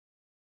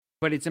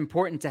 but it's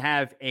important to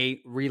have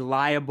a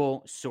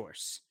reliable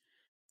source.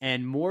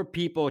 And more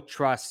people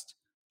trust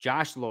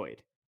Josh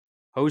Lloyd,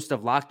 host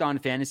of Locked On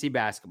Fantasy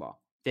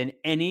Basketball, than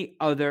any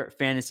other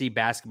fantasy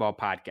basketball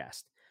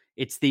podcast.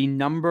 It's the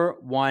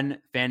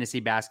 #1 fantasy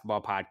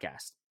basketball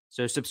podcast.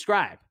 So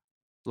subscribe.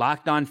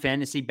 Locked On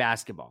Fantasy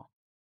Basketball.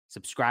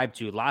 Subscribe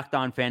to Locked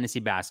On Fantasy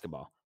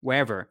Basketball,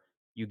 wherever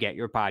you get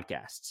your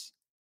podcasts.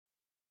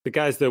 The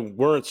guys that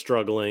weren't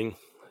struggling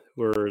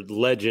were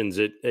legends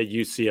at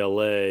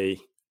UCLA.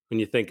 When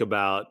you think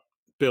about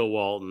Bill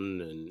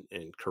Walton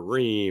and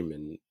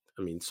Kareem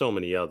and so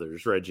many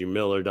others, Reggie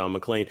Miller, Don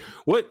McClain.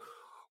 What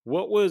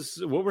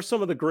were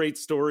some of the great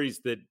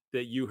stories that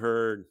you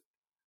heard,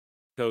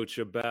 Coach,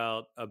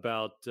 about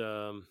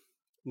Lou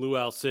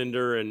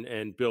Alcindor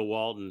and Bill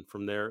Walton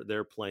from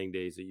their playing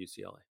days at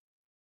UCLA?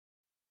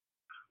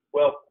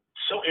 Well,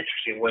 so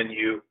interesting when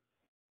you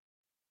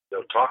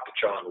talk to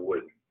John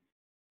Wooden.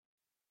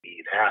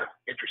 He'd have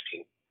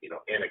interesting,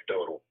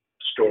 anecdotal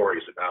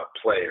stories about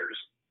players.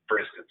 For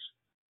instance,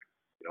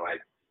 I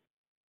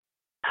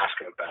asked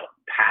him about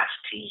past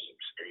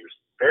teams, and he was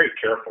very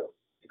careful.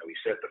 He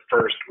said the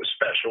first was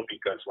special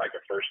because, like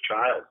a first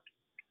child,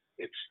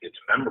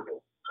 it's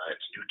memorable.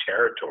 It's new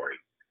territory,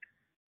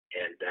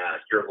 and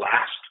your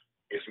last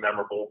is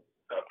memorable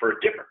for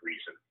a different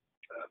reason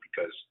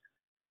because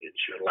it's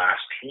your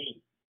last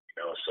team.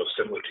 So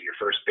similar to your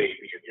first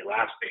baby and your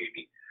last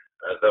baby,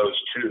 those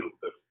two,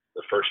 the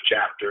first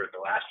chapter and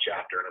the last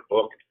chapter in a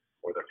book,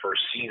 or the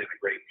first scene in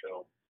a great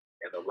film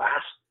and the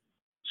last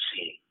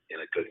scene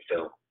in a good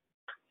film.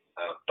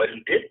 But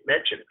he did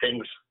mention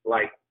things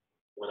like,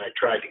 when I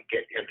tried to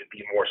get him to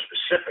be more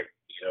specific,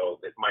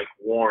 that Mike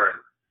Warren,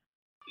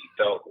 he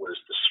felt was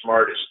the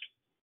smartest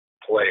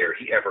player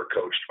he ever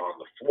coached on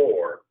the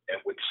floor,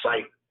 and would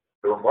cite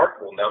the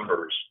remarkable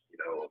numbers,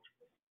 of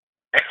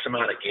X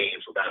amount of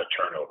games without a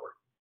turnover.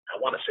 I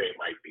want to say it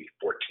might be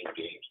 14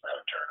 games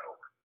without a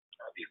turnover.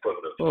 The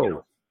equivalent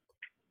of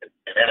an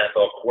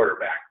NFL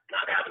quarterback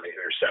not having an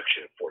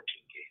interception in 14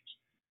 games.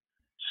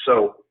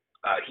 So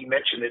he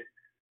mentioned that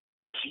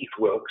Keith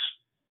Wilkes,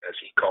 as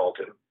he called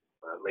him,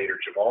 later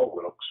Jamal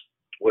Wilkes,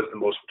 was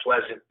the most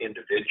pleasant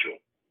individual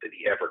that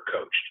he ever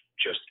coached.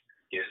 Just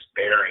his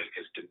bearing,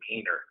 his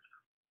demeanor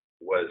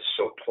was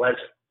so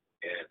pleasant,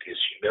 and his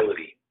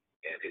humility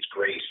and his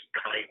grace and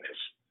kindness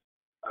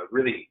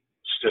really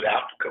stood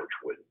out to Coach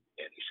Wooden.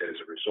 And he said,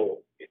 as a result,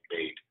 it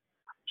made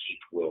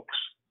Keith Wilkes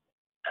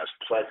as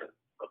pleasant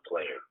a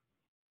player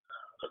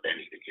of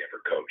any that he ever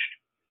coached.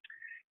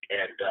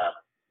 And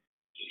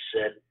he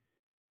said,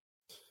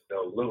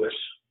 Lewis,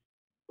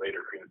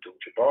 later Kareem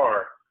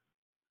Abdul-Jabbar,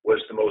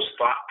 was the most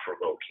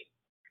thought-provoking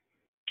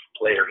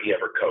player he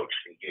ever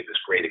coached. He gave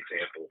this great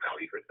example of how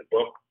he'd written the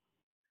book.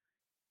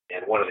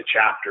 And one of the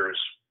chapters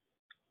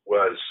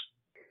was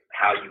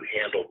how you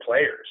handle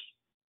players,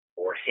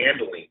 or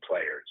handling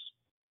players.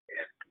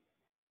 And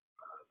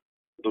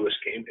Lewis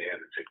came to him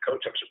and said,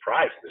 Coach, I'm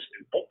surprised at this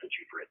new book that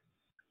you've written,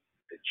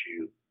 that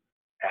you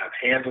have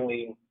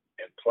handling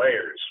and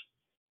players,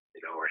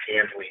 or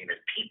handling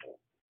and people.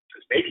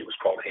 Because maybe it was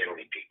called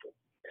Handling People.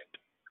 And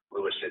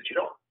Lewis said, you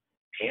don't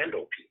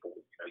handle people,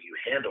 you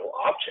handle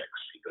objects,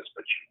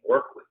 but you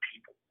work with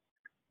people.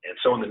 And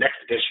so in the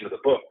next edition of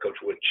the book, Coach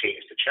Wood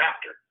changed the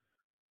chapter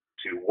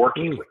to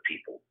working with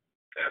people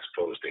as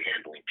opposed to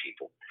handling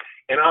people.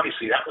 And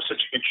obviously that was such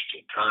an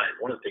interesting time.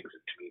 One of the things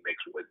that to me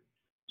makes Wood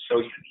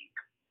so unique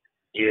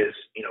is,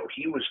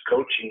 he was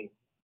coaching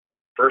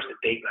first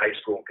at Dayton High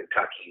School in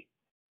Kentucky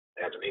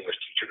as an English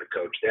teacher to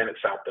coach, then at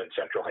South Bend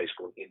Central High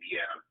School in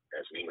Indiana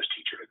as an English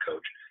teacher to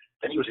coach.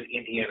 Then he was at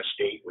Indiana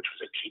State, which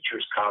was a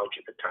teacher's college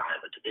at the time,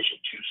 a Division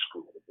II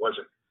school. It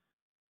wasn't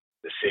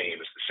the same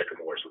as the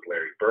Sycamores with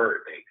Larry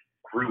Bird. They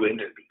grew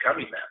into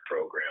becoming that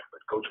program,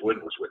 but Coach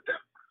Wooden was with them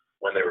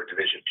when they were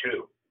Division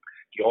II.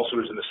 He also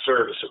was in the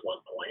service at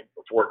one point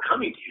before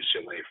coming to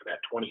UCLA for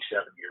that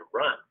 27-year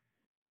run.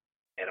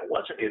 And it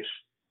wasn't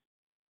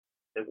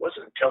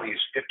until he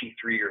was 53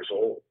 years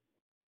old.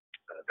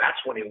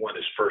 That's when he won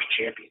his first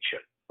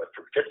championship. But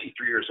from 53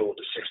 years old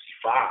to 65,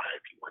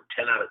 he won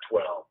 10 out of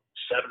 12,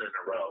 7 in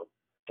a row,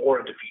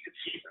 4 undefeated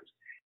seasons,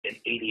 and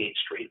 88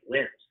 straight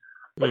wins.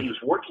 But he was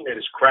working at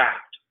his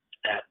craft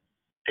at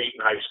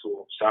Dayton High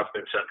School, South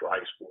Bend Central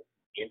High School,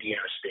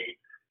 Indiana State.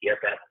 He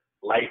had that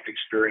life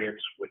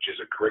experience, which is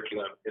a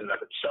curriculum in and of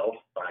itself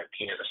by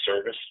being in the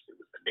service. It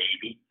was the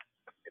Navy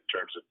in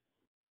terms of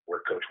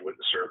where Coach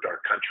Wooden served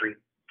our country.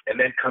 And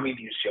then coming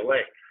to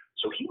UCLA.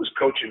 So he was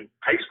coaching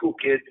high school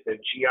kids and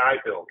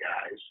GI Bill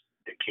guys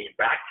that came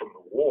back from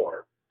the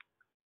war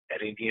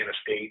at Indiana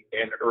State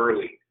and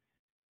early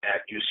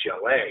at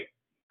UCLA.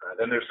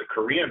 Then there's the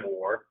Korean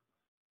War,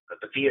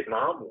 the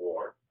Vietnam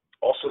War,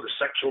 also the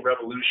sexual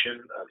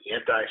revolution, the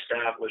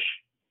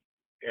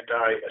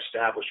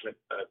anti-establishment,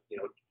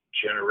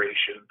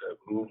 generation, the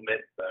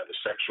movement, the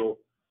sexual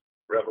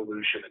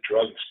revolution, the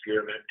drug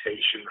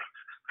experimentation,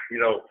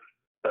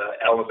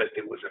 element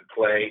that was in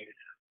play,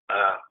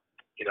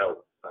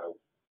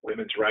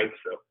 women's rights,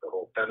 the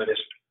whole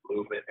feminist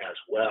movement as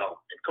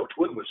well. And Coach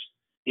Wooden was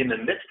in the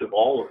midst of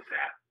all of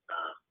that,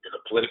 in the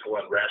political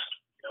unrest,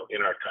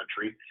 in our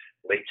country,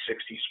 late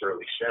 60s,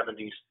 early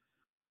 70s.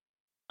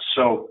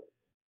 So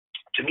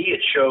to me,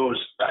 it shows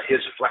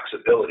his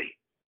flexibility.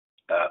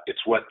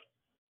 It's what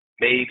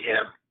made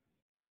him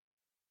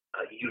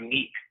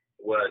unique,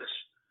 was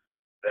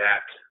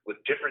that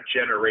with different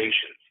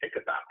generations, think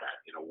about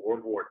that,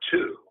 World War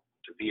II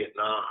to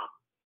Vietnam,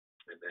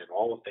 and then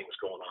all the things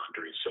going on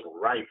during civil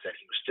rights, that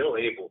he was still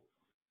able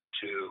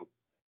to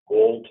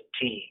mold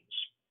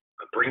teams,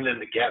 bring them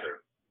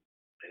together,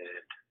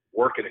 and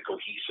work in a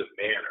cohesive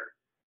manner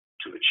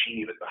to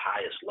achieve at the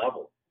highest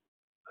level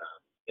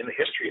in the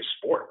history of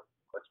sport.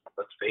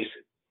 Let's face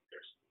it,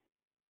 there's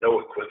no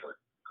equivalent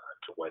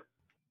to what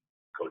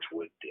Coach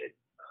Wood did.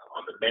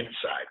 On the men's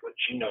side, what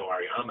Gino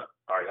Auriemma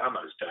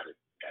has done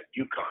at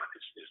UConn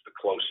is the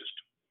closest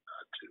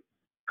to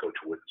Coach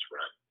Wooden's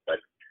run.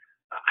 But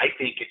I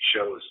think it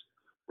shows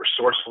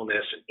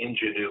resourcefulness and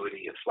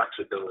ingenuity and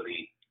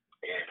flexibility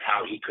and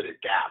how he could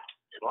adapt.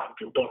 And a lot of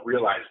people don't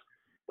realize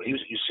when he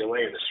was at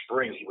UCLA in the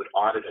spring, he would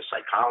audit a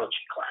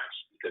psychology class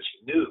because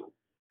he knew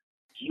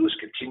he was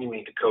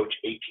continuing to coach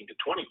 18 to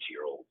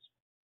 22-year-olds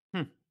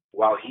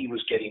while he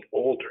was getting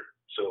older.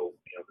 So,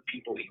 the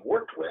people he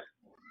worked with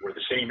were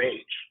the same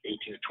age,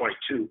 18 to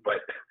 22,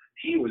 but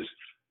he was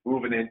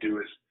moving into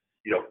his,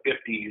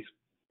 50s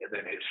and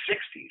then his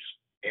 60s.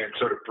 And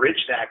so to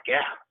bridge that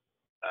gap,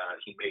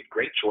 he made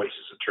great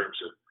choices in terms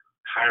of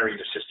hiring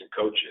assistant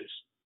coaches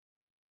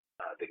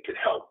that could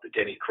help, the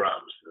Denny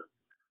Crums, the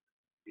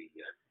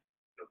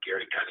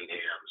Gary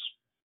Cunninghams.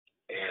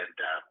 And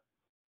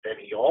then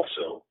he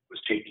also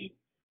was taking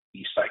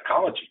these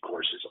psychology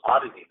courses,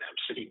 auditing them,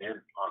 sitting in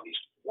on these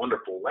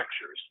wonderful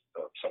lectures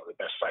of some of the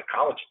best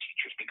psychology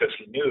teachers, because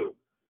he knew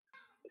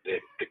that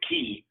the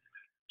key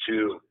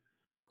to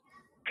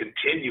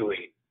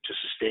continuing to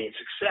sustain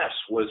success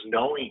was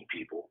knowing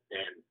people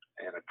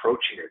and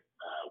approaching it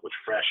with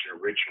fresh and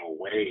original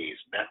ways,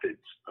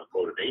 methods of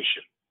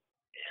motivation,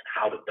 and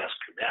how to best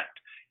connect.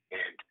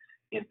 And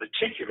in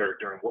particular,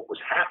 during what was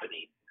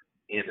happening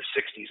in the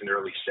 60s and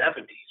early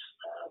 70s,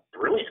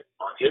 brilliant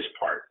on his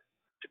part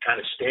to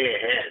kind of stay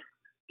ahead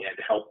and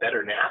to help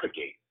better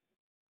navigate,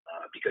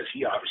 because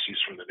he obviously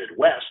is from the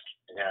Midwest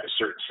and had a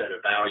certain set of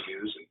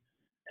values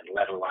and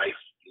led a life,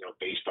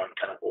 based on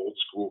kind of old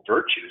school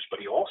virtues, but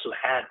he also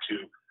had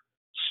to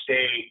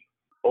stay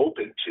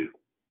open to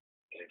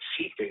and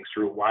see things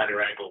through a wider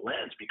angle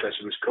lens, because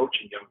he was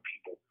coaching young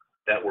people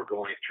that were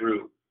going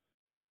through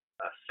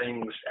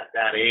things at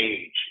that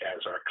age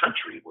as our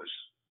country was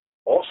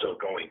also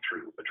going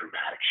through a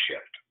dramatic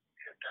shift.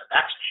 And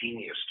that's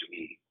genius to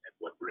me, and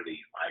what really,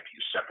 in my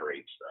view,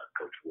 separates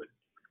Coach Wood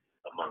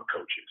among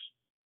coaches.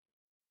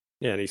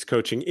 Yeah, and he's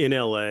coaching in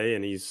LA,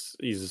 and he's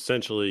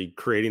essentially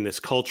creating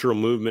this cultural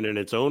movement in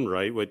its own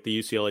right, what the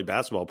UCLA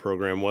basketball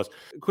program was.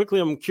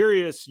 Quickly, I'm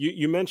curious,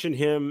 you mentioned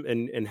him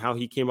and how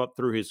he came up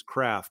through his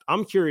craft.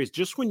 I'm curious,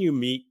 just when you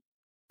meet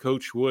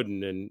Coach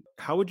Wooden, and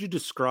how would you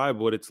describe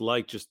what it's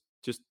like just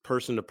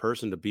person to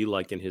person to be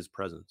like in his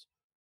presence?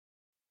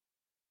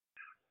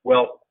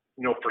 Well,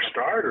 for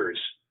starters,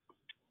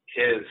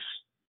 his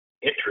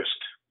interest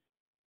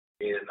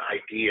in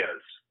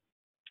ideas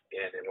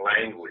and in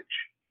language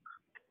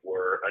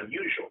were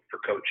unusual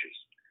for coaches.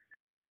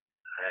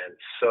 And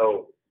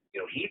so,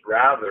 he'd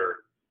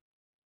rather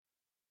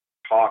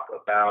talk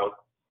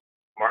about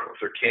Martin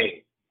Luther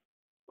King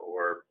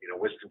or,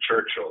 Winston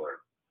Churchill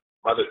or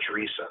Mother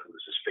Teresa, who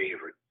was his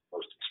favorite,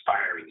 most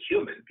inspiring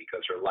human,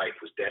 because her life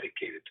was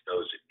dedicated to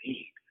those in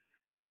need.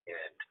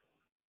 And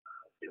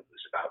it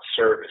was about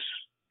service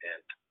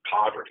and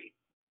poverty.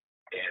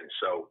 And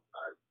so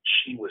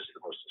she was the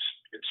most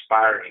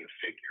inspiring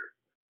figure,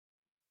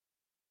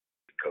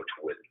 Coach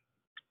Wooden.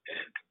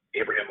 And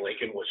Abraham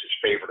Lincoln was his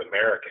favorite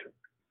American.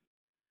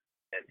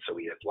 And so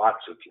he had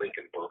lots of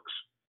Lincoln books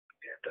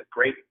and a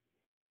great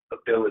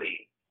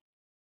ability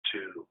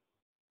to,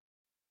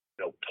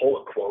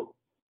 pull a quote.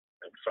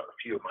 And a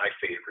few of my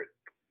favorite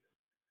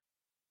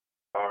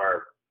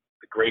are,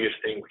 the greatest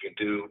thing we can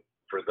do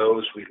for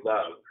those we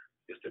love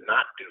is to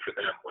not do for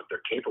them what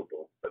they're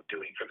capable of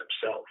doing for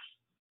themselves.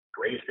 The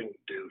greatest thing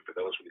to do for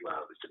those we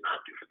love is to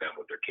not do for them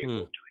what they're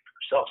capable of doing for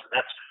themselves. And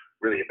that's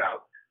really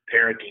about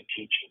parenting,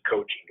 teaching,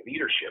 coaching,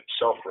 leadership,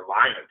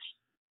 self-reliance,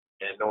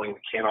 and knowing we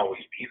can't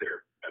always be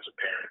there as a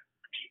parent,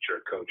 a teacher,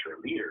 a coach, or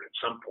a leader. At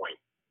some point,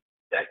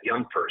 that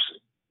young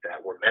person that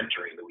we're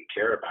mentoring, that we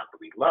care about, that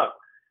we love,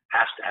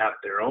 has to have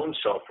their own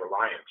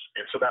self-reliance.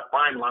 And so that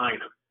fine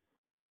line of,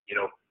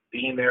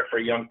 being there for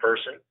a young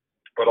person,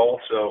 but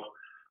also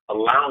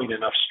allowing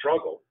enough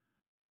struggle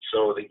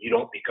so that you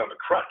don't become a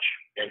crutch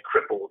and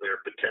cripple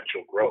their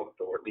potential growth,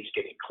 or at least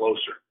getting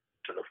closer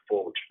to the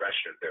full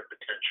expression of their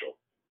potential.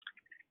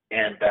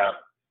 And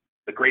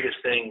the greatest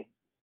thing,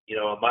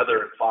 a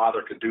mother and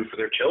father can do for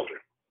their children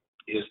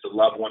is to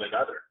love one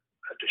another,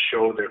 to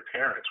show their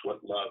parents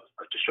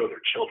to show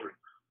their children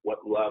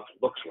what love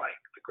looks like.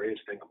 The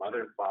greatest thing a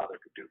mother and father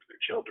can do for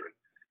their children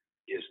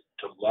is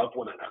to love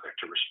one another,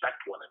 to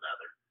respect one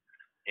another.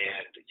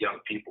 And young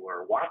people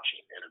are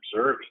watching and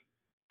observing,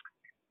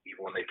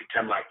 even when they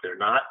pretend like they're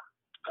not.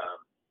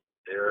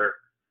 They're,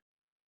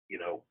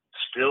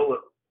 still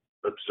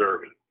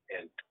observing,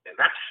 and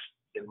that's,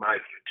 in my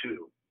view, too.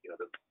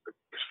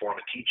 This form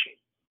of teaching,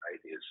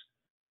 right,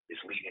 is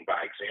leading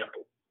by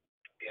example.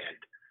 And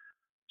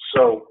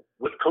so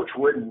with Coach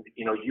Wooden,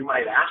 you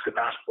might ask a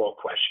basketball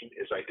question,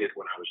 as I did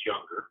when I was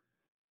younger.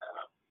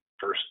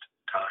 First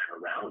time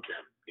around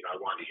him, I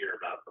wanted to hear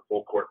about the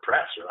full court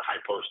press or the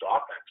high post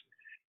offense.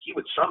 He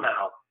would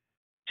somehow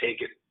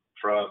take it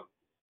from,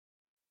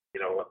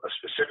 a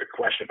specific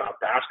question about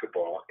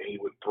basketball, and he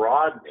would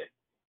broaden it,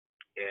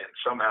 and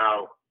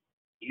somehow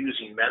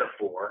using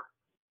metaphor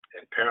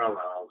and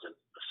parallels and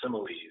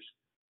similes,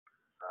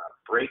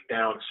 break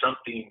down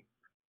something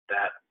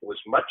that was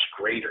much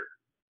greater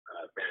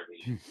than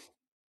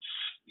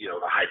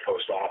the high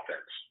post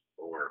offense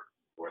or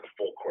the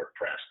full court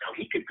press. Now,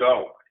 he could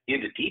go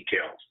into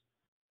details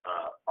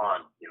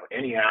on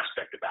any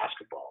aspect of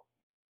basketball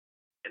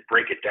and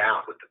break it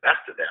down with the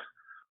best of them,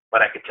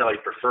 but I could tell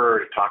he'd prefer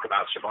to talk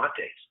about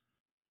Cervantes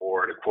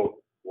or to quote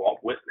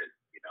Walt Whitman,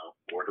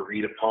 or to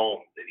read a poem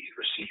that he'd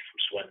received from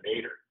Swen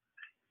Nader,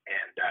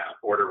 and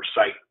or to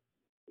recite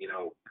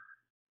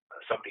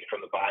something from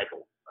the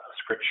Bible,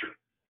 scripture,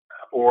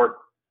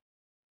 or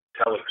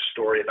tell a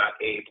story about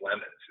Abe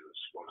Lemons, who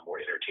was one of the more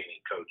entertaining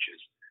coaches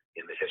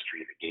in the history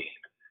of the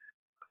game.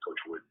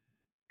 Coach Wood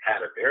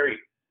had a very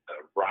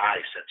wry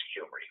sense of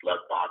humor. He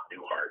loved Bob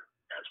Newhart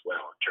as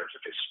well in terms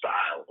of his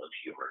style of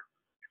humor,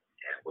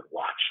 and would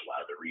watch a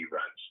lot of the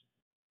reruns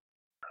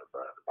of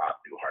the Bob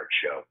Newhart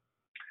show.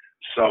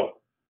 So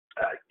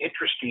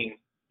interesting.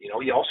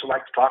 He also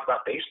liked to talk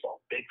about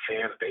baseball. Big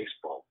fan of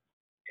baseball,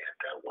 and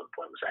at one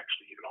point was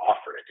actually even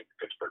offered. I think the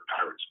Pittsburgh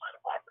Pirates might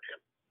have offered him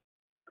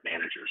the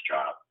manager's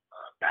job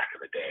back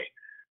in the day.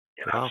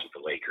 And obviously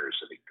the Lakers,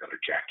 I think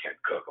under Jack Kent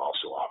Cooke,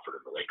 also offered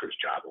him the Lakers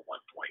job at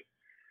one point.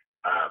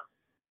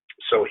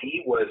 So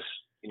he was,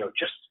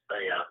 just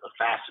a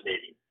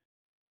fascinating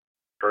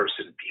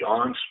person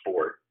beyond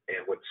sport.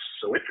 And what's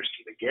so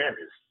interesting, again,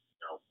 is,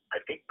 I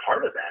think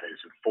part of that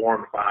is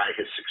informed by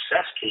his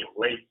success came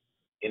late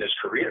in his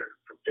career,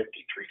 from 53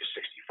 to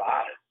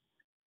 65.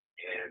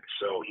 And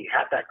so he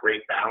had that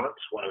great balance.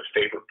 One of his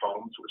favorite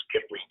poems was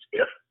Kipling's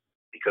If,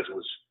 because it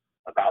was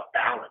about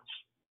balance.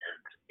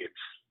 And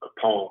it's a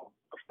poem,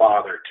 a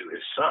father to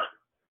his son.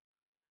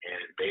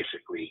 And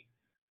basically,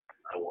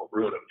 I won't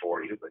ruin it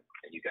for you,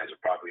 and you guys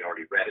have probably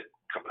already read it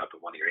coming up in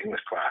one of your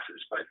English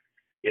classes, but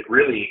it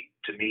really,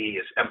 to me,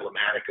 is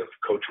emblematic of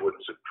Coach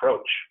Wooden's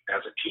approach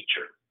as a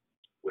teacher,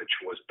 which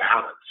was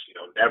balance,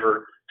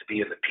 never to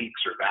be in the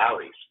peaks or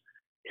valleys,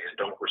 and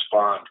don't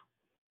respond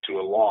to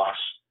a loss,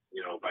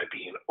 by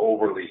being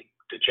overly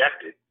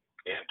dejected,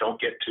 and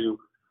don't get too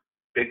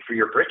big for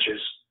your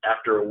britches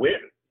after a win,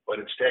 but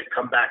instead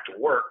come back to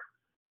work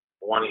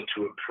wanting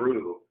to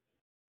improve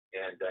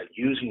and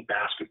using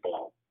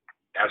basketball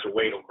as a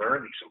way to learn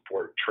these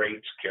important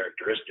traits,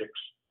 characteristics,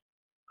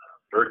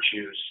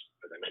 virtues,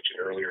 as I mentioned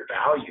earlier,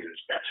 values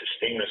that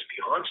sustain us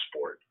beyond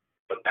sport.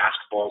 But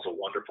basketball is a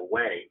wonderful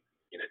way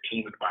in a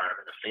team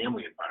environment, a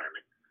family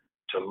environment,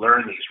 to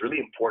learn these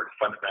really important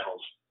fundamentals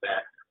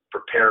that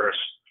prepare us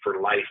for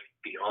life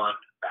beyond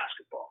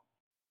basketball.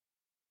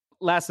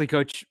 Lastly,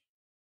 Coach,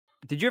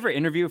 did you ever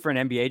interview for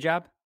an NBA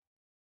job?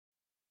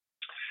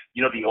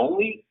 The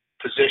only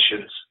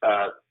positions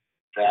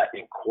that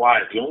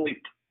inquire, the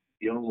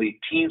only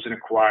teams that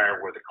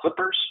inquire were the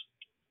Clippers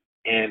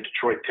and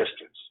Detroit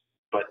Pistons.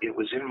 But it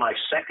was in my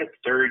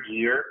third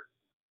year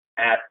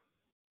at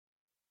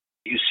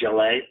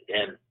UCLA,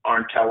 and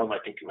Arn Tellem, I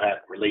think, who had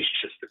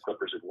relationships with the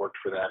Clippers, had worked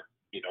for them.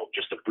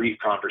 Just a brief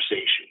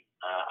conversation.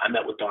 I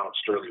met with Donald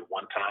Sterling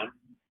one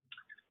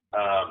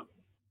time.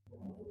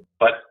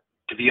 But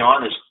to be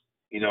honest,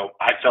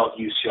 I felt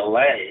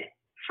UCLA,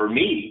 for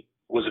me,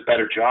 was a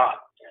better job.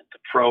 And the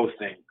pro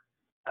thing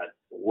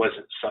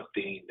wasn't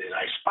something that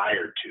I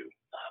aspired to.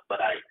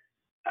 But I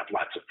have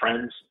lots of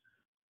friends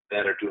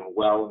that are doing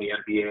well in the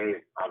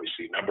NBA.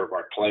 Obviously, a number of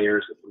our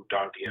players that moved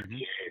on to the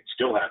NBA and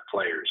still have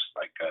players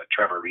like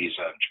Trevor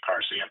Ariza and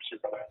Jakar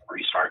Sampson,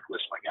 Maurice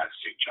Harkless, my guys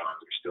at St.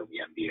 John's, are still in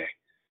the NBA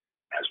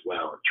as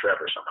well. And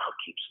Trevor somehow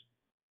keeps,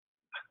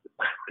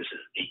 this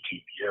is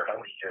 18th year.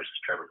 How many years has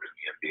Trevor been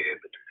in the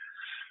NBA? But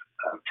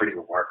pretty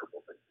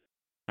remarkable. All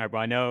right,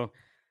 well, I know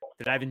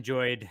that I've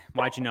enjoyed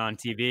watching on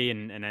TV,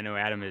 and I know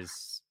Adam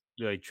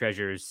really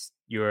treasures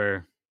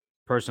your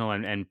personal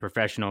and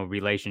professional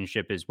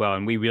relationship as well.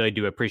 And we really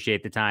do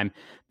appreciate the time.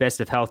 Best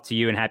of health to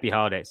you and happy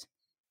holidays.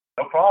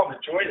 No problem.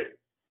 Enjoyed it.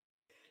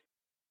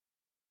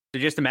 So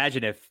just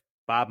imagine if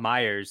Bob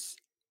Myers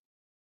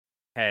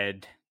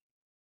had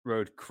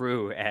road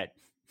crew at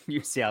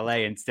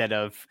UCLA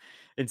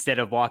instead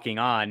of walking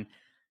on,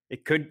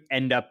 it could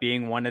end up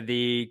being one of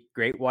the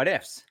great what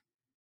ifs.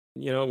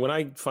 When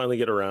I finally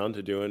get around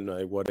to doing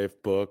my what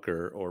if book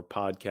or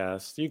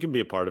podcast, you can be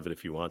a part of it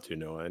if you want to.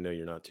 No, I know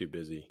you're not too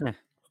busy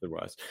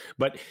otherwise,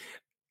 but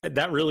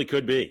that really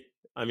could be.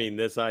 I mean,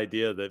 this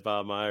idea that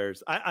Bob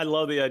Myers, I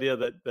love the idea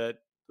that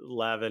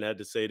Lavin had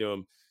to say to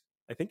him,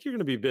 I think you're going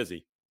to be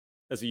busy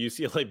as a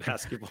UCLA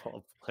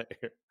basketball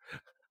player.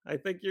 I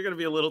think you're going to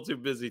be a little too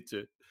busy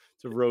to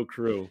row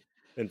crew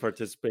and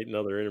participate in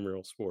other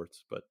intramural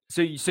sports. But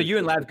so you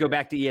and Lav go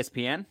back to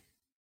ESPN?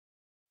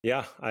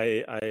 Yeah,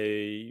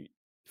 I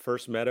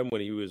first met him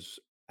when he was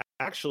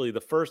actually the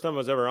first time I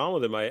was ever on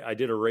with him. I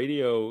did a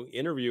radio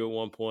interview at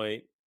one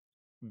point.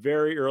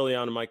 Very early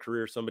on in my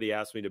career, somebody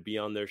asked me to be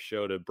on their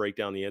show to break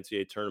down the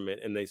NCAA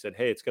tournament. And they said,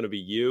 hey, it's going to be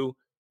you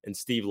and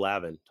Steve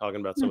Lavin talking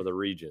about some of the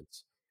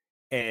regions.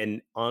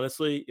 And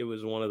honestly, it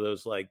was one of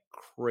those like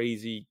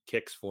crazy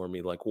kicks for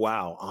me. Like,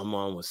 wow, I'm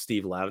on with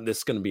Steve Lavin. This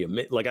is going to be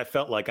like, I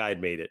felt like I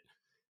had made it.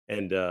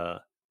 And,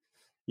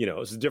 it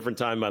was a different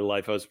time in my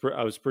life.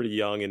 I was pretty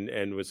young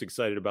and was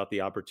excited about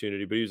the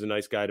opportunity, but he was a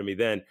nice guy to me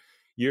then.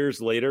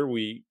 Years later,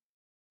 we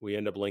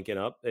end up linking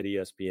up at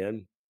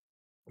ESPN.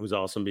 It was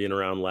awesome being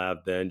around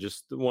Lav then.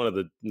 Just one of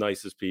the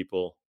nicest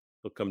people.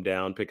 He'll come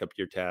down, pick up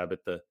your tab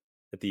at the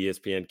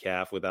ESPN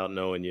CAF without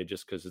knowing you,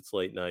 just because it's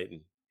late night,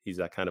 and he's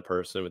that kind of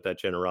person with that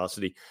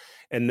generosity.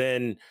 And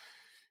then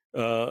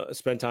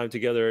spent time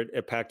together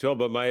at Pac-12.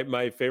 But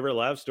my favorite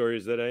Lav story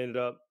is that I ended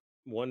up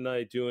one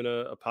night doing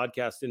a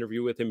podcast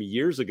interview with him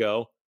years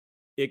ago.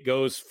 It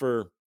goes for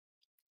a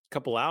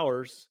couple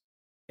hours,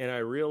 and I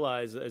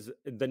realize as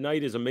the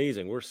night is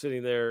amazing. We're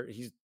sitting there.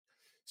 He's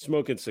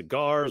smoking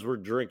cigars. We're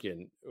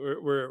drinking.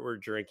 We're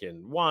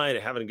drinking wine,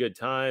 having a good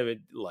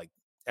time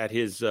at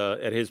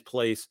his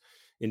place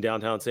in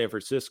downtown San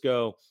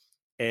Francisco,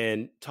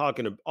 and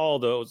talking to all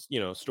those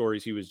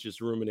stories he was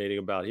just ruminating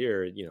about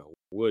here.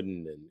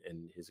 Wooden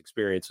and his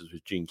experiences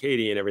with Gene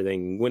Katie and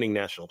everything, winning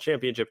national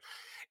championship,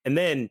 and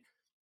then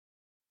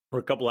we're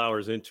a couple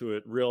hours into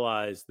it,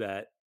 realized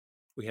that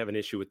we have an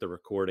issue with the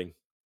recording.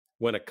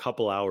 Went a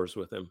couple hours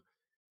with him.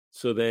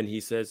 So then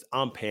he says,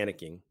 I'm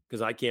panicking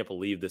because I can't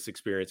believe this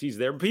experience. He's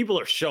there. People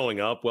are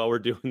showing up while we're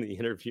doing the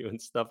interview and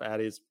stuff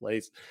at his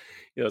place.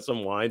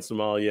 Some wine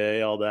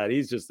sommelier, all that.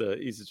 He's just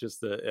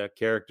a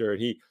character.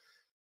 And he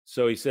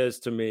says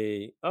to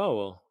me, oh,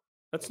 well,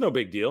 that's no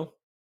big deal.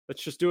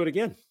 Let's just do it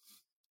again.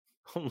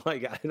 I'm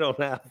like, I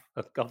don't have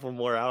a couple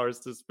more hours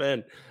to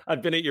spend.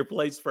 I've been at your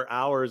place for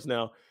hours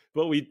now,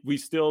 but we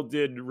still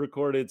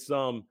recorded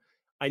some.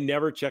 I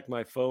never checked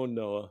my phone,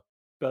 Noah.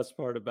 Best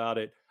part about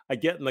it. I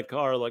get in the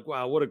car like,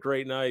 wow, what a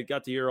great night.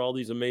 Got to hear all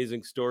these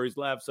amazing stories.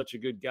 Lav's such a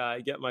good guy.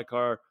 I get in my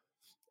car.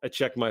 I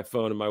check my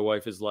phone and my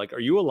wife is like, are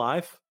you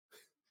alive?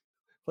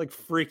 Like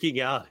freaking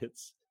out.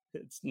 It's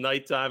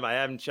nighttime. I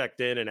haven't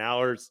checked in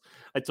hours.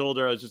 I told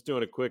her I was just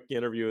doing a quick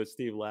interview with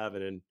Steve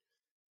Lavin, and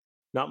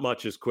not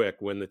much is quick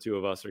when the two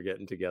of us are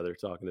getting together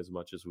talking as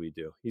much as we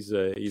do. He's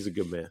a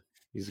good man.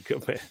 He's a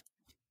good man.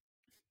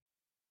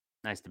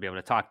 Nice to be able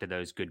to talk to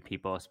those good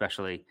people,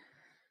 especially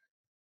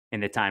in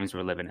the times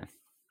we're living in.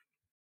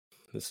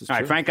 This is all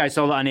true. Right, Frank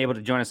Isola unable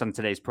to join us on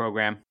today's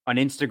program. On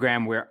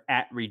Instagram, we're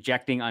at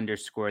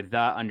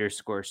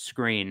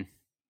rejecting_the_screen.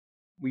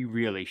 We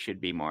really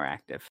should be more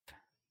active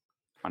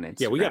on Instagram.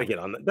 Yeah, we got to get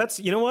on that. That's,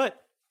 you know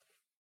what?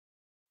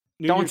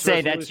 Don't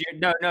say that's your,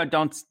 no,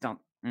 don't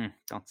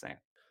say it.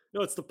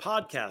 No, it's the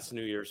podcast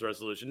New Year's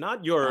resolution,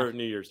 not your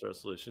New Year's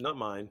resolution, not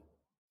mine.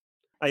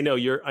 I know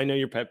your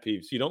pet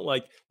peeves. You don't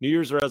like New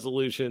Year's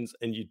resolutions,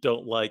 and you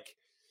don't like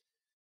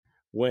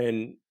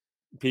when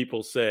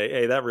people say,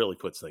 hey, that really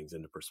puts things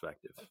into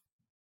perspective.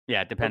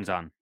 Yeah, it depends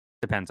on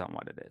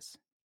what it is.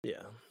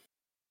 Yeah.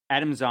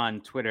 Adam's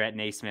on Twitter at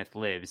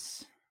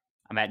NaismithLives.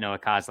 I'm at Noah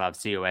Kozlov,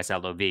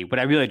 COSLOV. What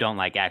I really don't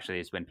like actually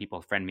is when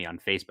people friend me on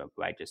Facebook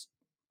who I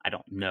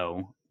don't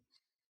know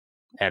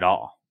at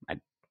all.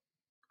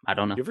 I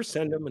don't know. Do you ever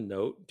send them a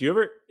note? Do you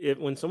ever,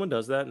 when someone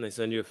does that and they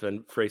send you a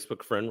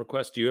Facebook friend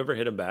request, do you ever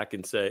hit them back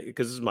and say,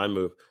 because this is my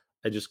move,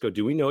 I just go,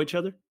 do we know each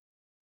other?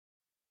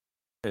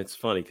 And it's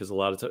funny because a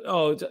lot of times,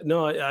 oh,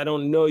 no, I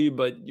don't know you,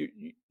 but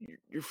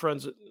you're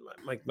friends with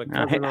my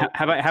cousin.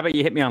 How about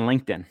you hit me on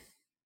LinkedIn?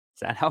 Does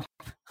that help?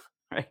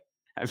 Right?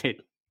 I mean,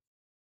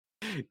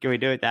 can we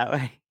do it that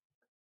way?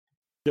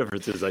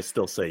 Difference is I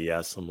still say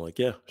yes. I'm like,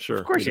 yeah, sure.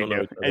 Of course you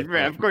do.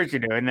 Of course you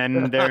do. And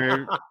then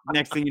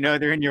next thing you know,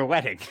 they're in your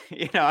wedding.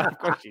 Of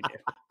course you do.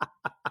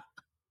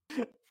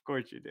 Of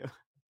course you do.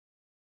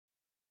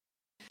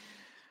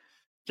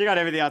 Check out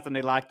everything else on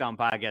the Locked On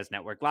Podcast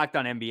Network. Locked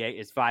On NBA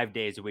is 5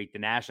 days a week. The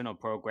national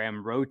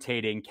program,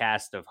 rotating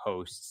cast of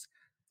hosts.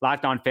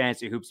 Locked On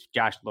Fantasy Hoops,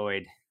 Josh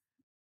Lloyd.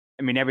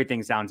 I mean,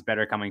 everything sounds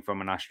better coming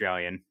from an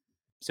Australian.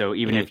 So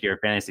even if your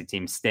fantasy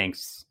team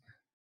stinks,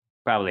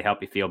 probably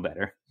help you feel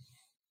better.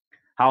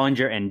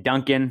 Hollinger and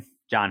Duncan,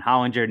 John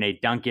Hollinger,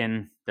 Nate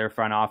Duncan, their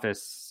front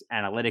office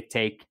analytic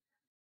take.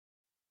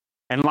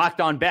 And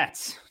Locked On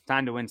Bets,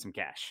 time to win some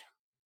cash.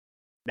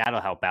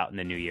 That'll help out in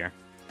the new year.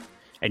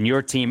 and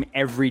your team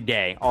every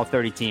day, all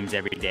 30 teams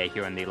every day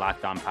here on the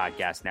Locked On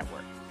Podcast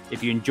Network.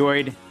 If you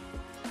enjoyed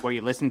what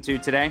you listened to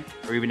today,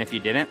 or even if you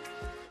didn't,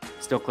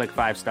 still click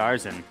 5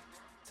 stars and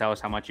tell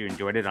us how much you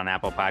enjoyed it on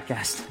Apple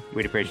Podcasts.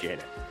 We'd appreciate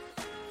it.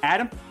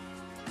 Adam,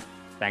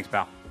 thanks,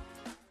 pal.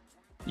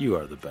 You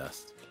are the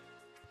best.